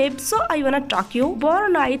film, Babe. So I wanna talk you.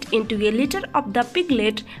 Born night into a litter of the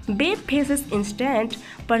piglet, Babe faces instant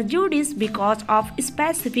prejudice because of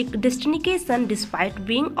specific destination despite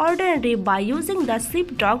being ordinary by using the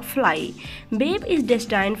sheepdog fly. Babe is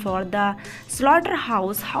destined for the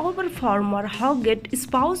slaughterhouse, however former Hoggett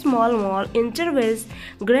spouse small intervenes,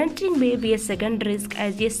 granting Babe a second risk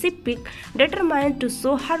as a sheep determined to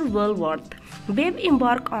show her well worth. Babe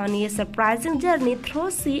embarks on a surprising journey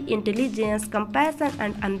through sea intelligence, compassion,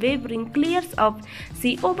 and unwavering clears up.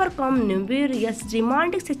 She overcomes numerous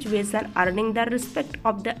demanding situations, earning the respect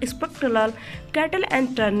of the spectral cattle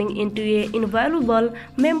and turning into an invaluable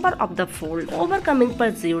member of the fold. Overcoming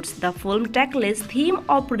pursuits. The film tackles theme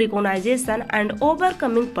of recognition and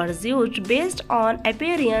overcoming pursuits based on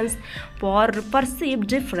appearance for perceived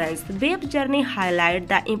difference. Babe's journey highlights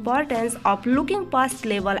the importance of looking past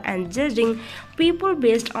label and judging people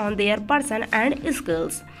based on their person and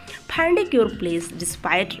skills. Finding your place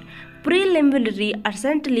despite preliminary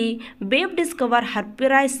uncertainty, Babe discovers her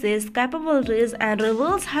precise capabilities and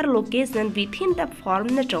reveals her location within the farm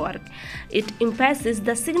network. It emphasizes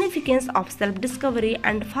the significance of self-discovery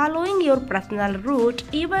and following your personal route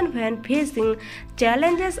even when facing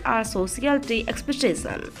challenges or societal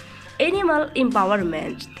expectations. Animal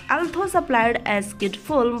empowerment. Although supplied as kid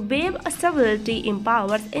film, Babe stability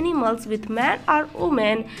empowers animals with man or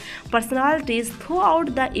woman personalities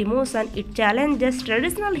throughout the emotion. It challenges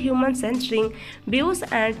traditional human-centering views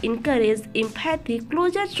and encourages empathy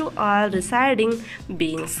closer to all residing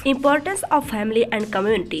beings. Importance of family and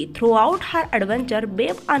community. Throughout her adventure,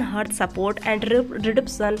 Babe unearths support and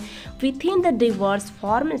redemption within the diverse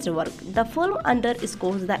farm network. The film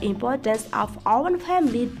underscores the importance of our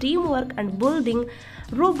family, teamwork, and building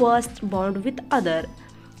robust bond with other.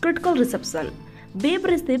 Critical reception. Babe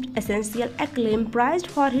received essential acclaim, praised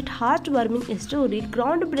for its heartwarming story,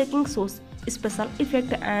 groundbreaking special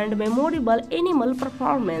effect, and memorable animal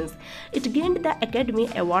performance. It gained the Academy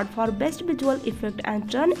Award for Best Visual Effect and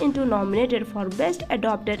turned into nominated for Best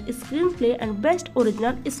Adapted Screenplay and Best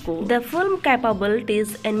Original Score. The film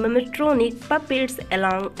capabilities animatronic puppets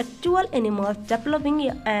along actual animals, developing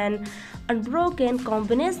an unbroken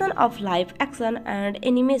combination of live action and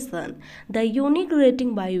animation. The unique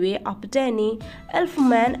rating by way of Danny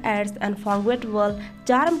Elfman adds unforgettable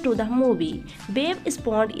charm to the movie. Babe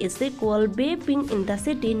spawned a sequel, Babe Being in the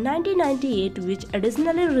City 1998, which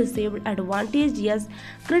additionally received advantageous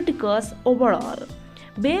critics overall.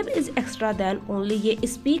 Babe is extra than only a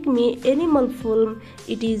speak me animal film.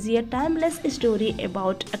 It is a timeless story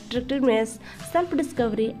about attractiveness,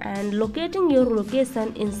 self-discovery, and locating your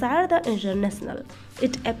location inside the international.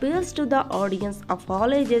 It appeals to the audience of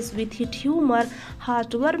all ages with its humor,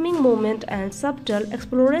 heartwarming moments, and subtle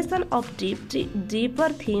exploration of deeper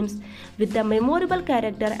themes with the memorable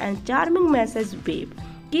character and charming message. Babe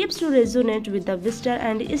keeps to resonate with the visitor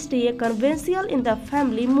and stay conventional in the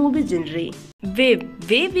family movie genre.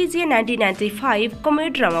 Wave is a 1995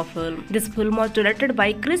 comedy drama film. This film was directed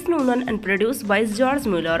by Chris Noonan and produced by George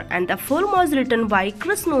Miller, and the film was written by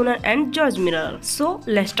Chris Noonan and George Miller. So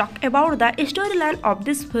let's talk about the storyline of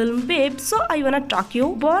this film, Babe. So I wanna talk you.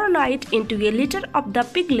 Born night into a litter of the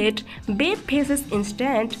piglet, Babe faces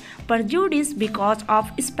instant prejudice because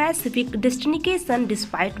of specific destination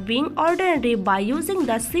despite being ordinary by using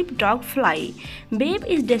the sheepdog fly. Babe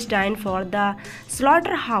is destined for the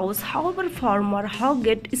slaughterhouse, however former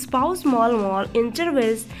Hoggett spouse small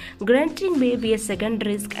intervenes, granting Babe a second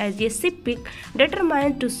risk as a sheep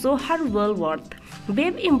determined to show her well worth.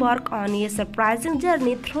 Babe embarks on a surprising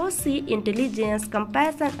journey through sea intelligence,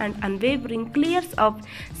 compassion, and unwavering clears up.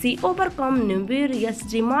 She overcomes numerous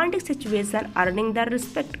demanding situations, earning the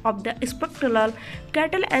respect of the spectral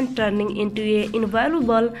cattle and turning into an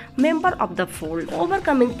invaluable member of the fold.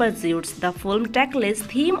 Overcoming pursuits. The film tackles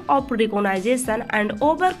theme of recognition and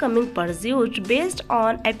overcoming pursuits based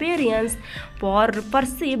on appearance for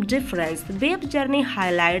perceived difference. Babe's journey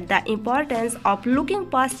highlights the importance of looking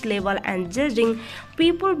past label and judging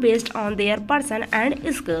people based on their person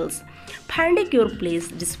and skills. Finding your place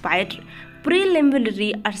despite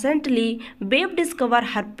preliminary uncertainty, Babe discovers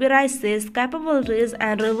her precise capabilities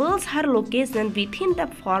and reveals her location within the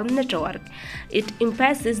farm network. It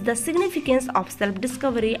emphasizes the significance of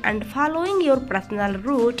self-discovery and following your personal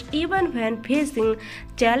route even when facing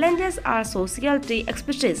challenges or societal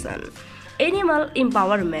expectations. Animal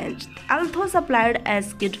empowerment. Although supplied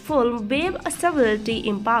as kid film, Babe stability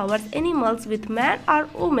empowers animals with man or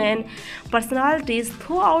woman personalities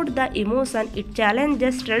throughout the emotion. It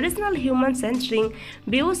challenges traditional human-centering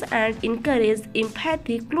views and encourages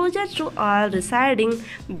empathy, closer to all residing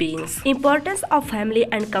beings. Importance of family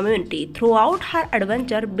and community. Throughout her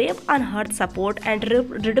adventure, Babe unearths support and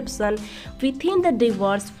redemption within the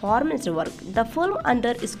diverse farm network. The film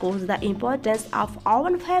underscores the importance of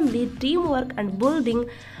our family, teamwork, and building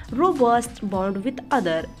robust bond with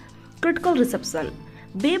other. Critical reception.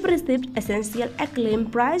 Babe received essential acclaim,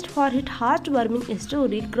 praised for its heartwarming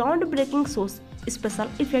story, groundbreaking special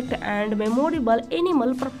effect, and memorable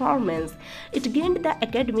animal performance. It gained the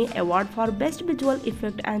Academy Award for Best Visual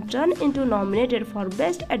Effect and turned into nominated for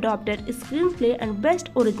Best Adapted Screenplay and Best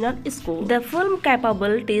Original Score. The film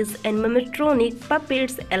capabilities animatronic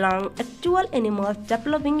puppets along actual animals,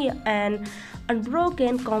 developing an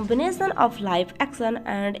unbroken combination of live action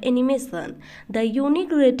and animation. The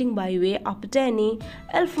unique rating by way of Danny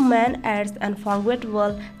Elfman adds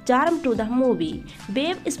unforgettable charm to the movie.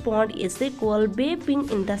 Babe spawned a sequel, Babe Being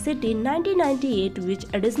in the City 1998, which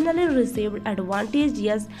additionally received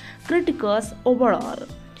advantageous critics overall.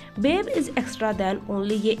 Babe is extra than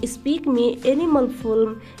only a speak me animal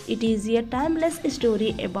film. It is a timeless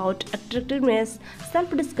story about attractiveness,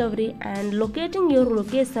 self-discovery, and locating your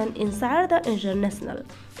location inside the international.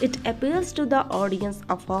 It appeals to the audience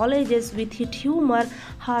of all ages with its humor,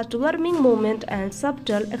 heartwarming moment, and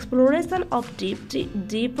subtle exploration of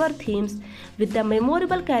deeper themes. With the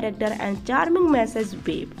memorable character and charming message,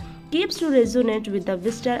 Babe keeps to resonate with the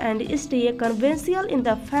visitor and stay conventional in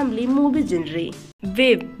the family movie genre.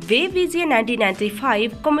 Wave is a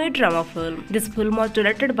 1995 comedy drama film. This film was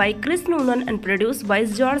directed by Chris Noonan and produced by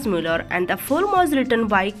George Miller, and the film was written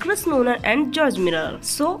by Chris Noonan and George Miller.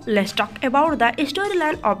 So let's talk about the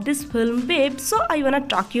storyline of this film, Babe. So I wanna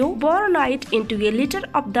talk you. Born right into a litter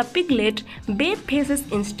of the piglet, Babe faces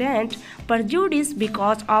instant prejudice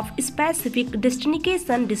because of specific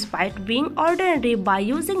destination despite being ordinary by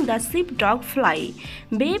using the sheepdog fly.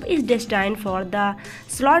 Babe is destined for the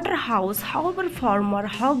slaughterhouse, however former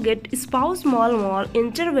Hoggett spouse small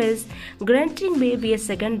intervenes, granting Babe a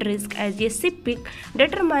second risk as a sheep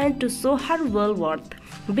determined to show her real worth.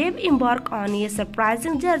 Babe embarks on a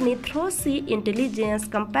surprising journey through sea intelligence,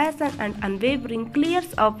 compassion, and unwavering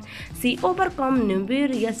clears up. She overcomes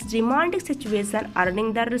numerous demanding situations,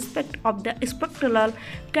 earning the respect of the spectral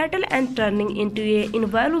cattle and turning into an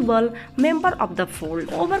invaluable member of the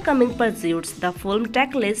fold. Overcoming pursuits. The film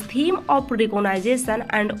tackles theme of recognition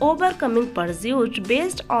and overcoming pursuits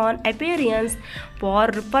based on appearance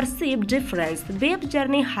for perceived difference. Babe's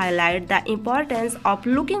journey highlights the importance of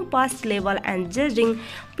looking past label and judging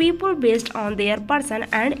people based on their person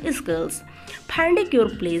and skills. Finding your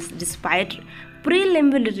place despite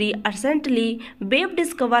preliminary uncertainty, Babe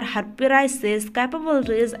discovers her precise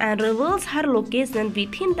capabilities and reveals her location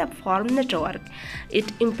within the farm network.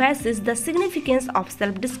 It emphasizes the significance of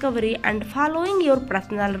self-discovery and following your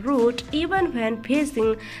personal route even when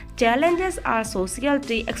facing challenges or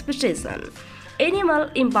society expectations. Animal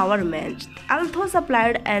empowerment. Although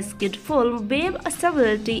supplied as kid film, Babe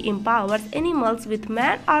stability empowers animals with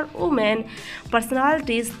man or woman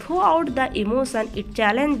personalities throughout the emotion. It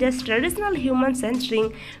challenges traditional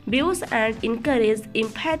human-centering views and encourages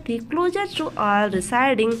empathy, closer to all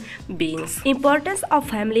residing beings. Importance of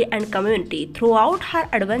family and community. Throughout her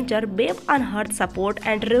adventure, Babe unearths support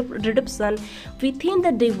and redemption within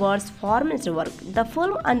the diverse farm network. The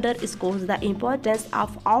film underscores the importance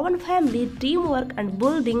of our family, teamwork, and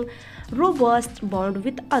building robust bond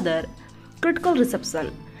with other. Critical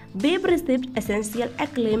reception. Babe received essential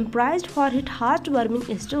acclaim, praised for its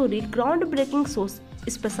heartwarming story, groundbreaking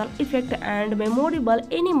special effect, and memorable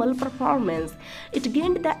animal performance. It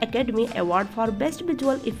gained the Academy Award for Best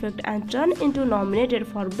Visual Effect and turned into nominated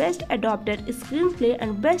for Best Adapted Screenplay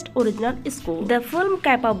and Best Original Score. The film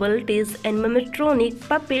capabilities animatronic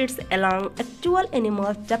puppets along actual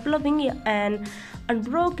animals, developing an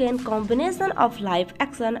unbroken combination of live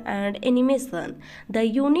action and animation. The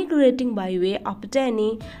unique rating by way of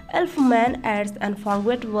Danny Elfman adds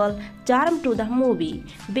unforgettable charm to the movie.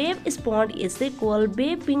 Babe spawned a sequel,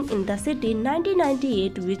 Babe Being in the City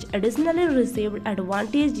 1998, which additionally received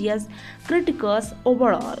advantageous critics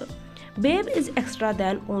overall. Babe is extra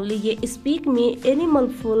than only a speak me animal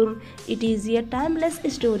film. It is a timeless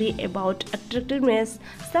story about attractiveness,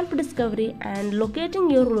 self-discovery, and locating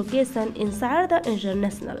your location inside the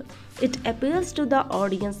international. It appeals to the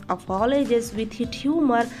audience of all ages with its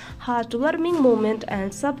humor, heartwarming moment,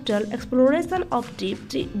 and subtle exploration of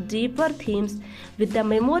deeper themes. With the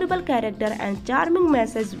memorable character and charming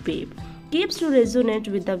message, Babe keeps to resonate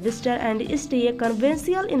with the visitor and stay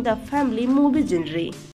conventional in the family movie genre.